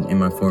important in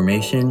my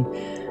formation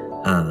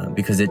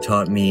because it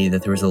taught me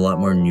that there was a lot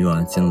more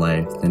nuance in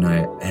life than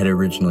I had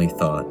originally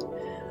thought.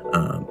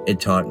 It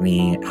taught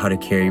me how to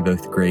carry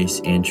both grace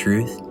and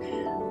truth.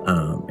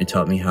 It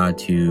taught me how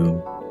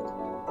to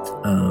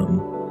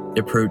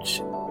approach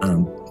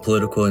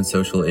political and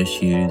social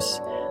issues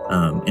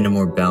in a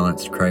more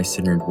balanced,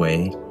 Christ-centered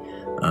way.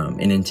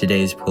 And in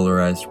today's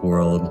polarized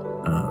world,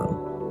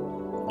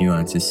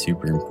 nuance is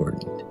super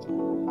important.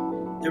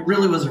 It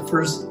really was her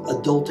first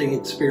adulting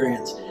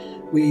experience.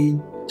 We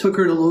took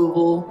her to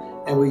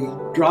Louisville and we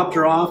dropped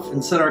her off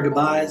and said our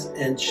goodbyes,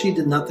 and she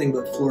did nothing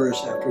but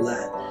flourish after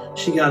that.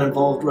 She got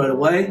involved right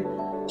away.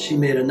 She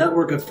made a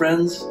network of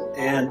friends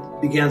and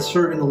began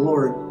serving the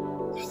Lord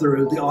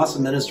through the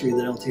awesome ministry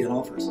that LTN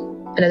offers.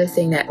 Another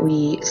thing that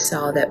we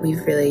saw that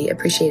we've really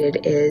appreciated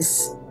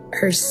is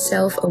her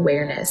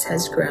self-awareness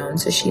has grown.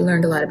 So she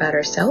learned a lot about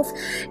herself,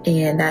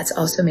 and that's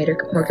also made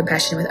her more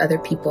compassionate with other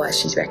people as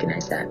she's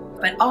recognized that.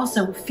 But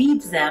also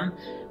feeds them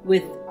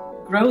with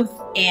growth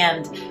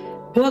and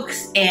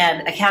books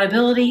and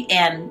accountability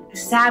and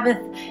Sabbath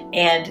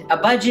and a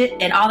budget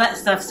and all that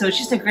stuff. So it's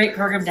just a great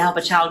program to help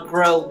a child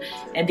grow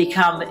and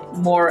become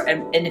more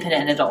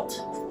independent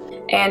adult.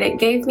 And it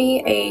gave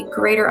me a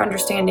greater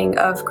understanding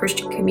of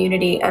Christian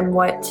community and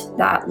what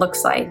that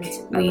looks like.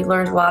 We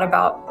learned a lot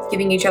about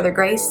giving each other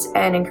grace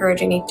and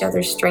encouraging each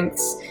other's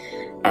strengths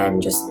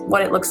and just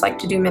what it looks like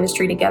to do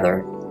ministry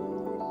together.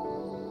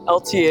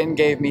 LTN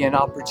gave me an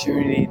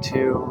opportunity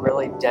to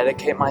really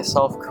dedicate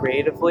myself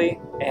creatively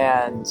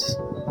and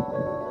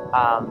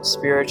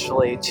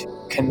spiritually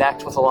to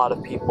connect with a lot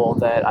of people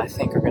that I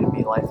think are going to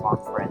be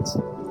lifelong friends.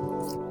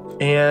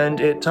 And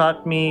it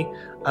taught me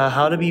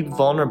how to be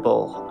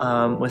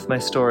vulnerable with my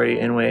story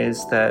in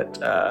ways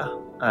that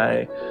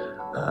I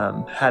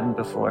hadn't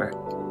before.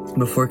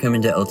 Before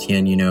coming to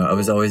LTN, I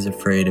was always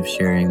afraid of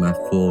sharing my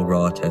full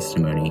raw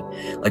testimony.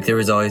 Like there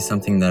was always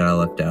something that I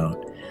left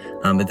out.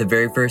 But the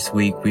very first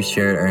week, we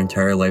shared our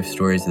entire life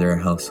stories with our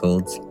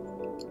households.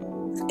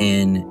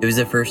 And it was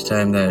the first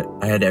time that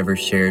I had ever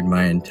shared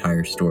my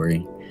entire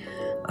story.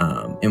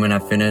 And when I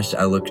finished,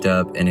 I looked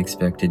up and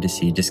expected to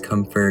see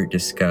discomfort,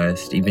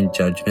 disgust, even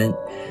judgment.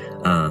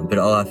 But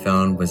all I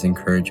found was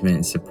encouragement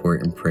and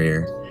support and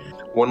prayer.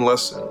 One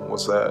lesson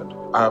was that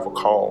I have a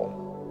call,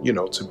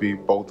 to be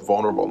both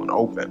vulnerable and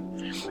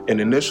open.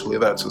 And initially,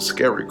 that's a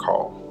scary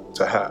call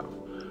to have.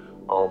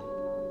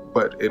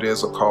 But it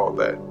is a call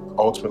that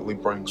ultimately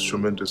brings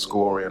tremendous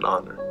glory and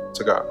honor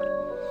to God.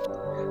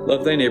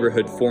 Love Thy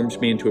Neighborhood formed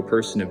me into a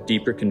person of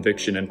deeper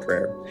conviction and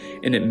prayer,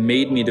 and it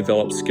made me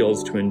develop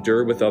skills to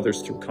endure with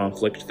others through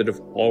conflict that have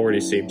already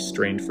saved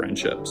strained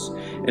friendships,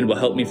 and will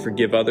help me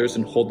forgive others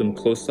and hold them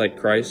close like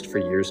Christ for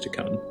years to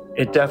come.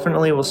 It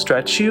definitely will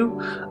stretch you,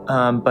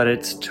 but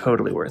it's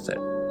totally worth it.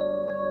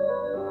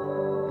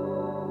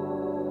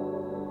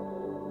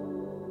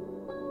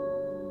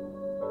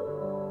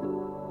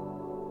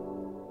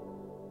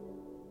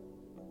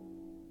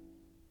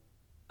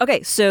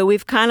 Okay, so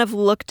we've kind of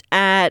looked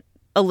at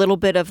a little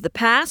bit of the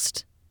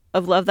past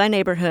of Love Thy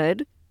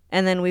Neighborhood,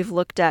 and then we've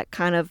looked at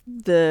kind of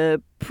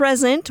the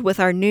present with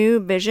our new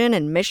vision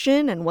and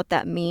mission and what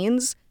that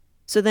means.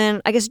 So then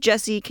I guess,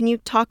 Jesse, can you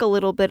talk a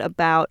little bit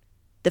about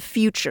the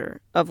future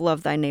of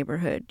Love Thy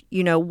Neighborhood?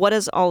 What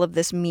does all of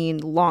this mean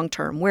long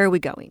term? Where are we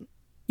going?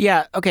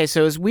 Yeah, okay,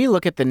 so as we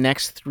look at the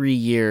next 3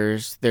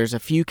 years, there's a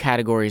few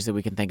categories that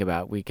we can think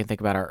about. We can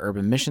think about our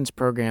urban missions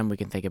program, we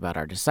can think about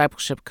our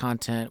discipleship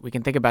content, we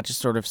can think about just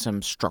sort of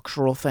some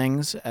structural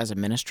things as a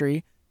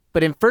ministry.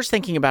 But in first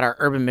thinking about our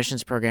urban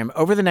missions program,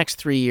 over the next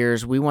 3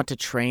 years, we want to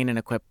train and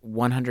equip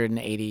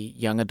 180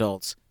 young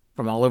adults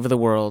from all over the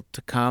world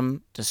to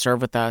come to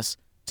serve with us,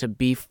 to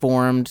be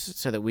formed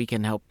so that we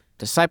can help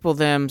disciple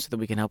them, so that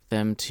we can help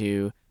them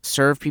to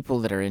serve people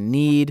that are in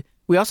need.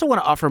 We also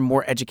want to offer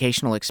more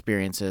educational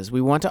experiences.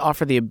 We want to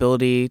offer the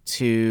ability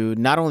to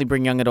not only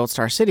bring young adults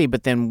to our city,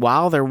 but then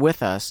while they're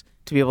with us,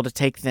 to be able to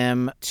take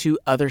them to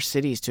other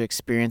cities to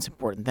experience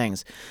important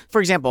things. For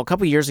example, a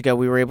couple years ago,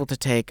 we were able to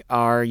take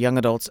our young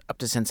adults up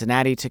to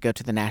Cincinnati to go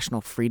to the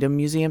National Freedom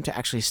Museum to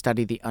actually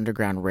study the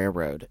Underground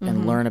Railroad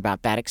and learn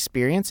about that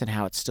experience and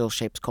how it still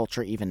shapes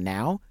culture even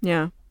now.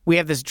 Yeah. We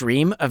have this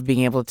dream of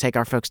being able to take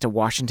our folks to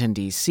Washington,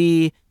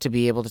 D.C., to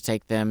be able to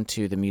take them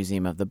to the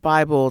Museum of the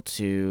Bible,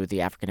 to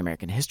the African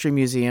American History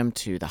Museum,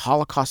 to the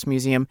Holocaust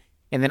Museum,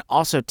 and then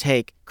also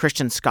take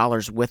Christian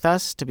scholars with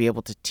us to be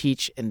able to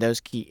teach in those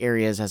key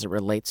areas as it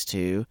relates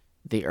to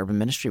the urban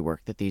ministry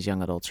work that these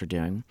young adults are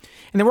doing.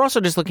 And then we're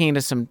also just looking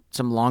into some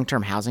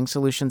long-term housing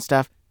solution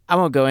stuff. I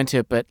won't go into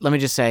it, but let me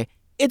just say,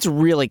 it's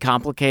really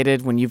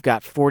complicated when you've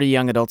got 40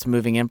 young adults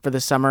moving in for the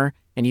summer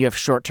and you have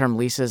short-term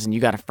leases and you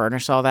got to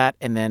furnish all that,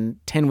 and then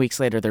 10 weeks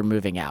later they're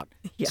moving out.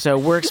 Yeah. So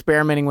we're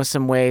experimenting with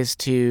some ways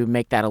to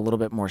make that a little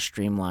bit more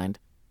streamlined.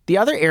 The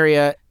other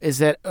area is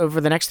that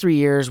over the next 3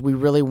 years, we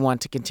really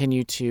want to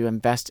continue to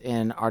invest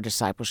in our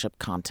discipleship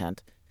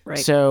content. Right.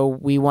 So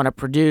we want to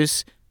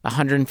produce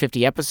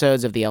 150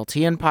 episodes of the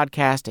LTN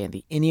podcast and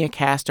the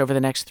InniaCast over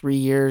the next 3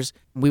 years.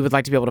 We would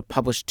like to be able to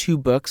publish 2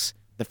 books.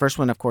 The first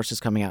one, of course, is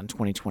coming out in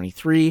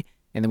 2023.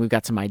 And then we've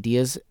got some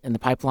ideas in the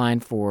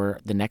pipeline for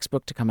the next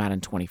book to come out in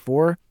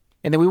 2024.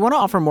 And then we want to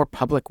offer more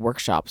public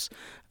workshops.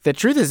 The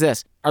truth is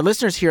this, our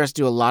listeners hear us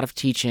do a lot of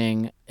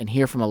teaching and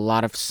hear from a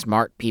lot of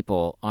smart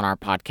people on our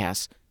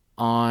podcasts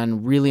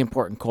on really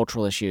important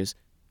cultural issues.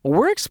 Well,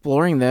 we're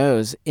exploring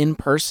those in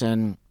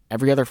person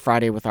every other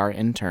Friday with our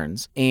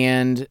interns.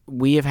 And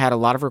we have had a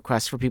lot of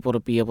requests for people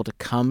to be able to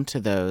come to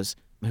those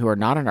who are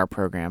not in our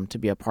program to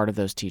be a part of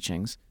those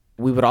teachings.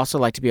 We would also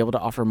like to be able to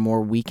offer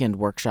more weekend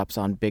workshops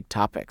on big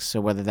topics.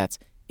 So whether that's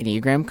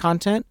Enneagram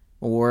content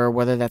or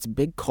whether that's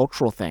big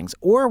cultural things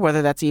or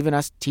whether that's even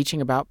us teaching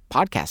about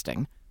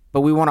podcasting.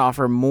 But we want to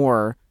offer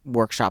more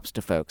workshops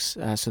to folks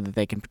so that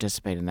they can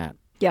participate in that.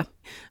 Yeah.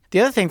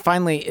 The other thing,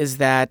 finally, is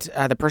that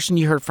the person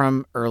you heard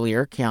from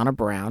earlier, Kiana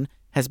Brown,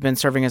 has been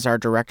serving as our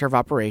director of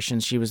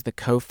operations. She was the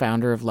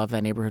co-founder of Love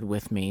Thy Neighborhood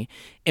with me.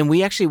 And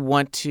we actually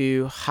want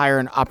to hire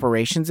an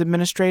operations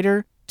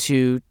administrator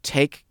to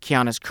take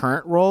Kiana's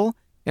current role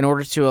in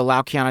order to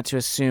allow Kiana to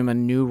assume a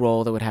new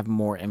role that would have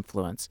more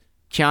influence.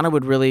 Kiana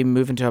would really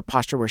move into a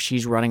posture where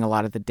she's running a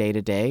lot of the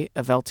day-to-day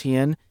of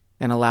LTN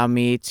and allow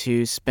me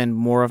to spend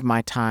more of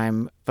my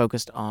time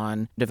focused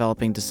on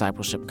developing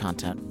discipleship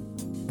content.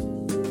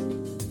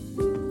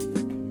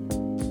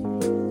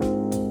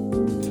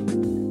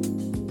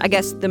 I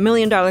guess the $1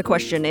 million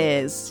question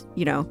is,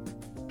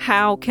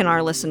 how can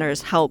our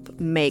listeners help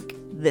make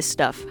this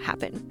stuff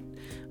happen?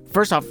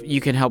 First off,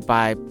 you can help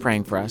by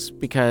praying for us,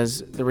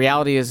 because the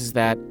reality is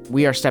that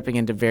we are stepping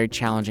into very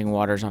challenging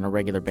waters on a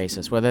regular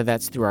basis, whether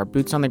that's through our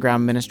boots on the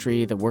ground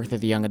ministry, the work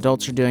that the young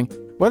adults are doing,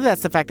 whether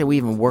that's the fact that we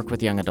even work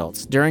with young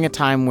adults. During a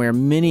time where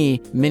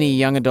many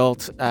young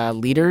adult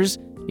leaders,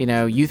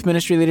 Youth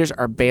ministry leaders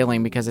are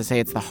bailing because they say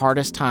it's the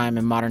hardest time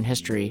in modern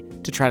history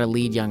to try to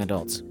lead young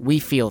adults. We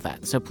feel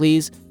that. So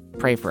please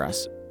pray for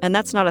us. And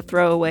that's not a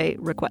throwaway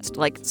request.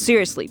 Like,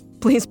 seriously,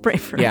 please pray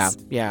for us.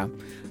 Yeah.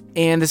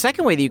 And the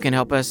second way that you can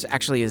help us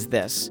actually is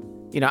this.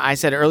 I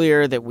said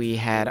earlier that we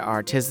had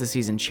our 'Tis the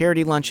Season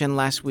charity luncheon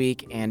last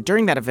week, and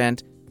during that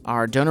event,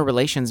 our donor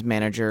relations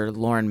manager,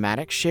 Lauren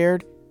Maddox,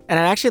 shared. And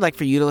I'd actually like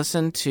for you to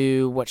listen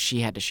to what she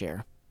had to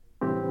share.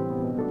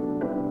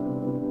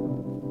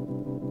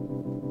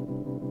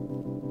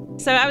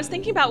 So I was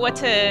thinking about what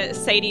to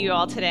say to you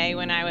all today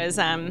when I was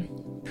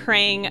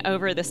praying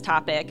over this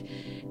topic.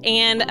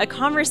 And a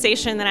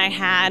conversation that I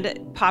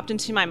had popped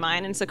into my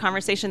mind, and it's a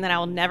conversation that I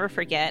will never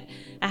forget.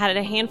 I had it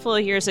a handful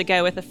of years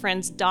ago with a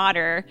friend's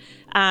daughter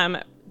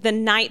the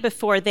night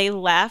before they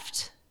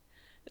left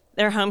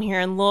their home here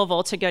in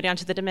Louisville to go down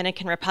to the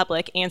Dominican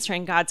Republic,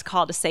 answering God's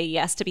call to say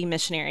yes to be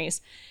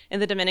missionaries in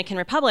the Dominican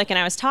Republic. And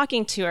I was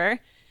talking to her,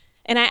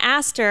 and I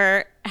asked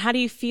her, how do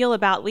you feel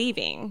about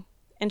leaving?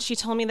 And she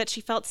told me that she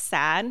felt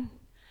sad,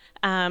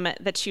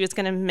 that she was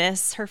going to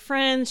miss her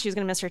friends, she was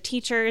going to miss her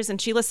teachers, and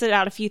she listed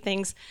out a few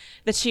things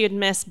that she would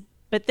miss.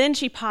 But then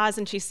she paused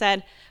and she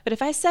said, but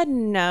if I said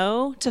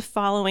no to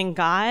following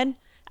God,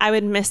 I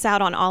would miss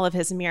out on all of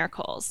his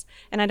miracles,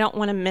 and I don't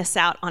want to miss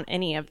out on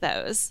any of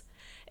those.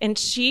 And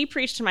she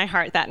preached to my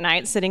heart that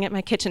night, sitting at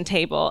my kitchen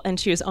table, and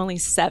she was only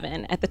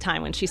 7 at the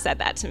time when she said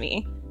that to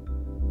me.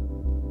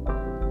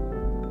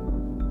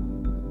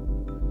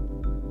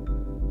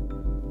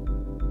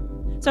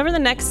 So over the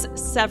next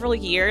several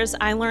years,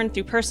 I learned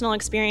through personal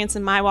experience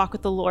in my walk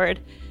with the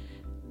Lord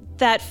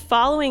that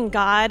following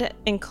God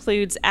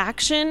includes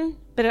action,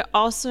 but it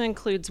also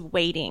includes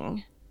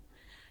waiting.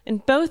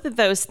 And both of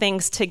those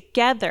things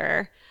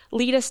together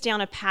lead us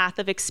down a path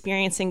of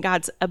experiencing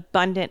God's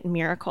abundant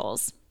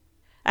miracles.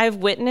 I've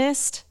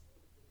witnessed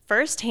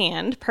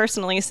firsthand,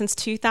 personally, since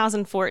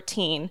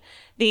 2014,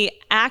 the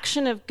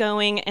action of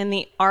going and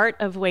the art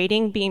of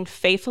waiting being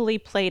faithfully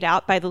played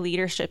out by the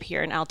leadership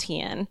here in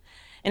LTN.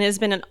 And it has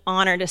been an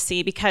honor to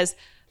see, because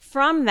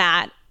from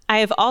that, I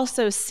have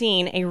also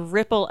seen a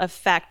ripple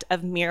effect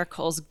of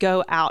miracles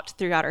go out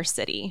throughout our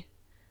city,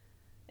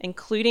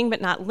 including but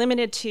not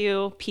limited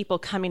to people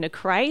coming to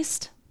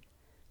Christ,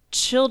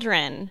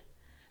 children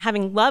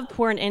having love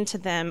poured into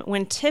them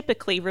when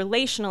typically,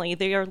 relationally,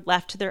 they are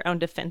left to their own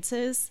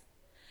defenses,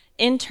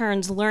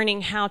 interns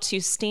learning how to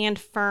stand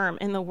firm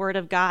in the Word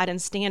of God and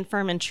stand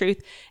firm in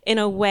truth in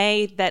a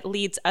way that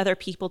leads other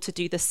people to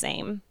do the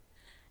same.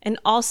 And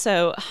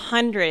also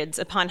hundreds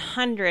upon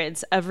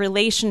hundreds of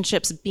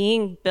relationships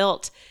being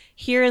built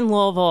here in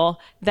Louisville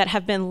that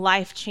have been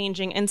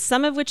life-changing, and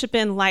some of which have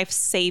been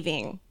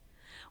life-saving.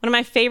 One of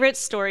my favorite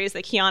stories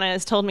that Kiana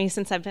has told me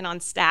since I've been on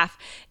staff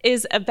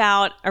is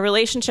about a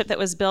relationship that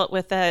was built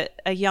with a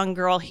young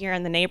girl here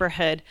in the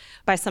neighborhood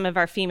by some of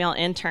our female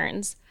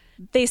interns.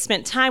 They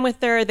spent time with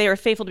her, they were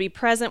faithful to be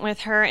present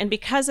with her, and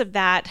because of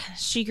that,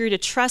 she grew to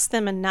trust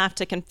them enough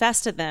to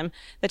confess to them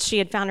that she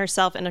had found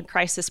herself in a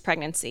crisis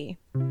pregnancy.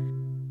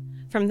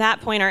 From that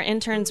point, our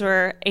interns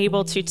were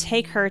able to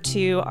take her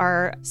to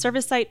our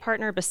service site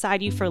partner,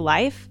 Beside You for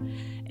Life,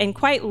 and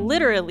quite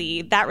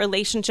literally, that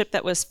relationship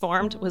that was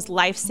formed was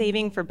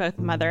life-saving for both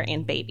mother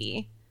and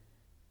baby.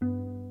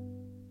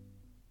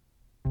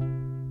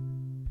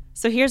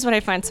 So here's what I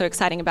find so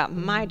exciting about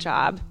my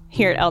job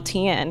here at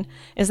LTN,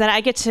 is that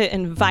I get to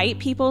invite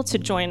people to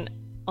join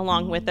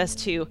along with us,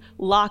 to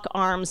lock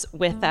arms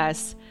with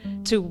us,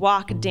 to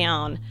walk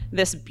down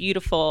this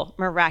beautiful,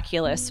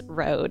 miraculous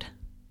road.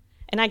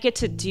 And I get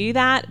to do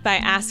that by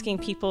asking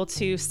people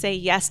to say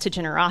yes to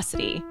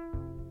generosity.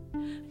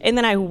 And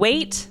then I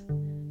wait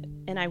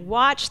and I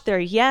watch their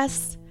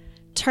yes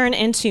turn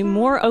into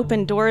more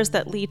open doors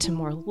that lead to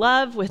more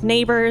love with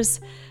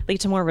neighbors, lead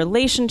to more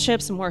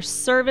relationships, more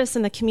service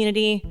in the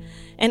community,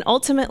 and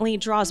ultimately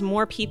draws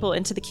more people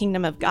into the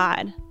kingdom of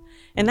God.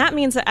 And that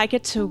means that I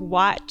get to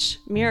watch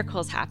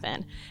miracles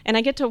happen. And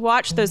I get to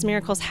watch those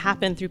miracles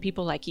happen through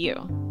people like you.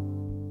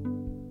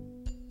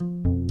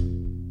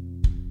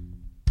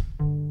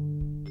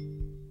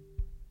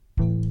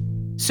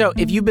 So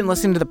if you've been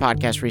listening to the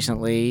podcast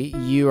recently,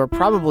 you are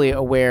probably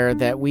aware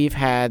that we've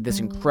had this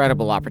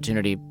incredible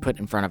opportunity put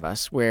in front of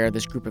us where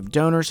this group of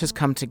donors has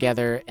come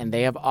together and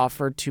they have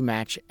offered to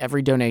match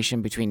every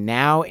donation between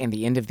now and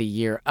the end of the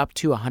year up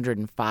to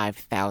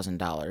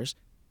 $105,000.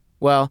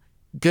 Well,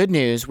 good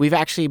news, we've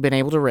actually been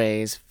able to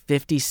raise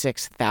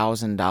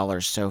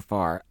 $56,000 so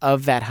far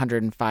of that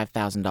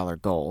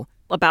 $105,000 goal.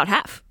 About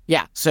half.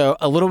 Yeah, so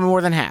a little bit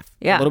more than half.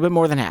 Yeah. A little bit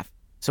more than half.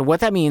 So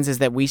what that means is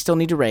that we still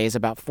need to raise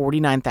about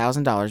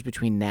 $49,000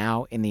 between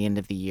now and the end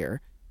of the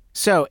year.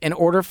 So in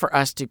order for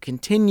us to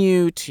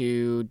continue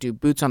to do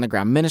boots on the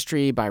ground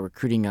ministry by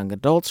recruiting young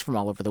adults from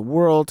all over the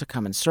world to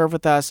come and serve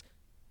with us,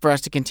 for us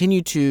to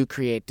continue to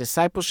create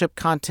discipleship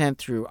content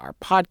through our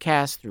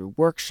podcast, through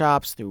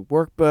workshops, through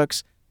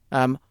workbooks,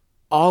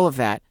 all of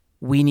that,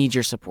 we need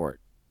your support.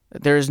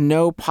 There is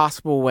no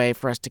possible way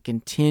for us to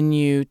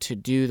continue to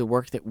do the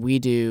work that we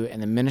do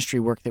and the ministry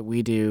work that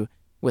we do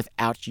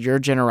without your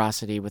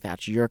generosity,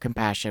 without your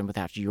compassion,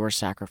 without your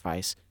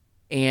sacrifice.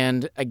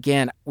 And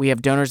again, we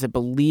have donors that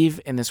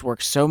believe in this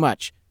work so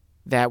much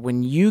that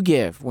when you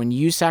give, when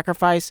you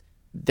sacrifice,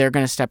 they're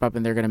going to step up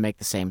and they're going to make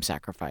the same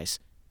sacrifice.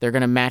 They're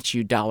going to match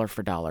you dollar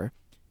for dollar.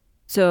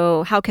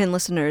 So how can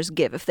listeners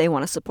give if they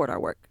want to support our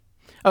work?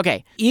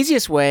 Okay,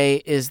 easiest way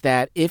is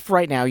that if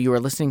right now you are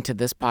listening to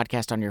this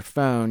podcast on your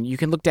phone, you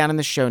can look down in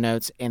the show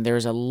notes and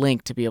there's a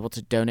link to be able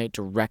to donate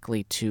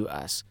directly to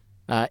us.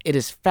 It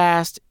is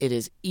fast, it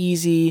is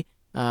easy,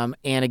 and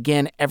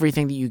again,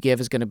 everything that you give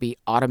is going to be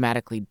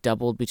automatically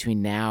doubled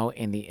between now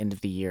and the end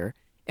of the year.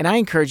 And I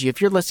encourage you,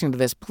 if you're listening to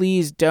this,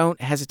 please don't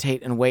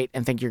hesitate and wait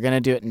and think you're going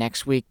to do it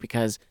next week,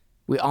 because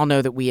we all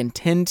know that we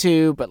intend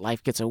to, but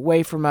life gets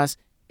away from us.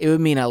 It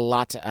would mean a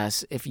lot to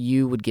us if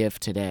you would give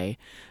today.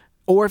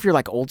 Or if you're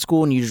like old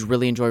school and you just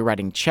really enjoy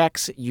writing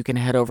checks, you can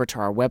head over to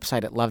our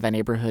website at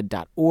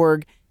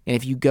lovethyneighborhood.org. And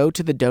if you go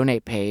to the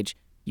donate page,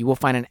 you will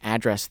find an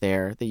address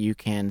there that you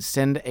can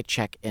send a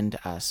check into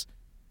us.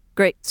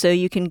 Great. So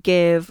you can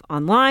give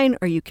online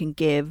or you can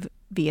give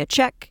via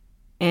check.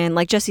 And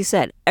like Jesse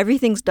said,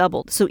 everything's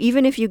doubled. So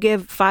even if you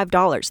give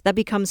 $5, that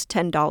becomes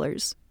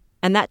 $10.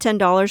 And that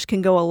 $10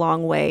 can go a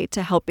long way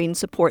to helping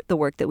support the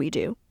work that we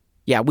do.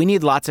 Yeah, we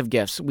need lots of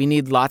gifts. We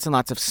need lots and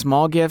lots of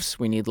small gifts.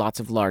 We need lots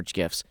of large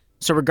gifts.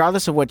 So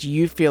regardless of what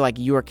you feel like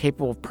you are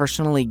capable of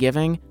personally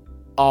giving,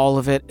 all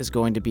of it is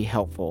going to be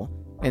helpful.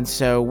 And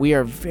so we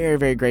are very,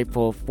 very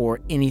grateful for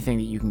anything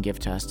that you can give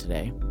to us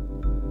today.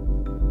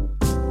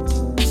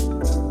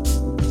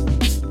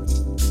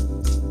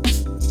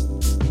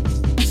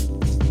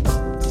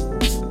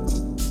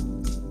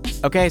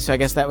 Okay, so I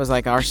guess that was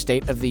like our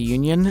State of the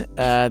Union.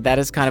 That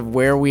is kind of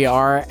where we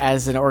are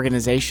as an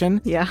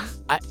organization. Yeah.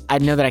 I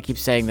know that I keep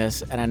saying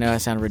this, and I know I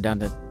sound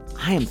redundant.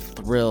 I am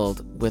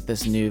thrilled with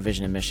this new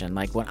vision and mission.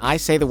 Like, when I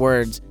say the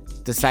words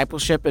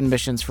discipleship and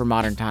missions for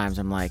modern times,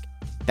 I'm like,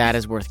 that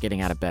is worth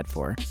getting out of bed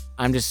for.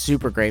 I'm just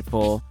super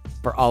grateful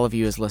for all of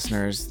you as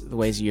listeners, the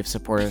ways you have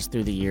supported us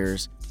through the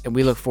years. And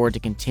we look forward to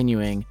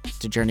continuing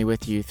to journey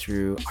with you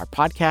through our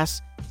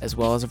podcasts, as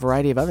well as a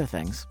variety of other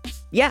things.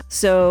 Yeah,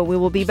 so we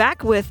will be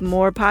back with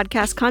more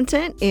podcast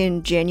content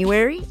in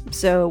January.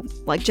 So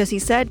like Jesse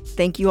said,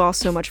 thank you all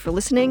so much for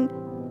listening,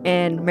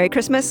 and Merry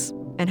Christmas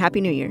and Happy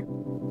New Year.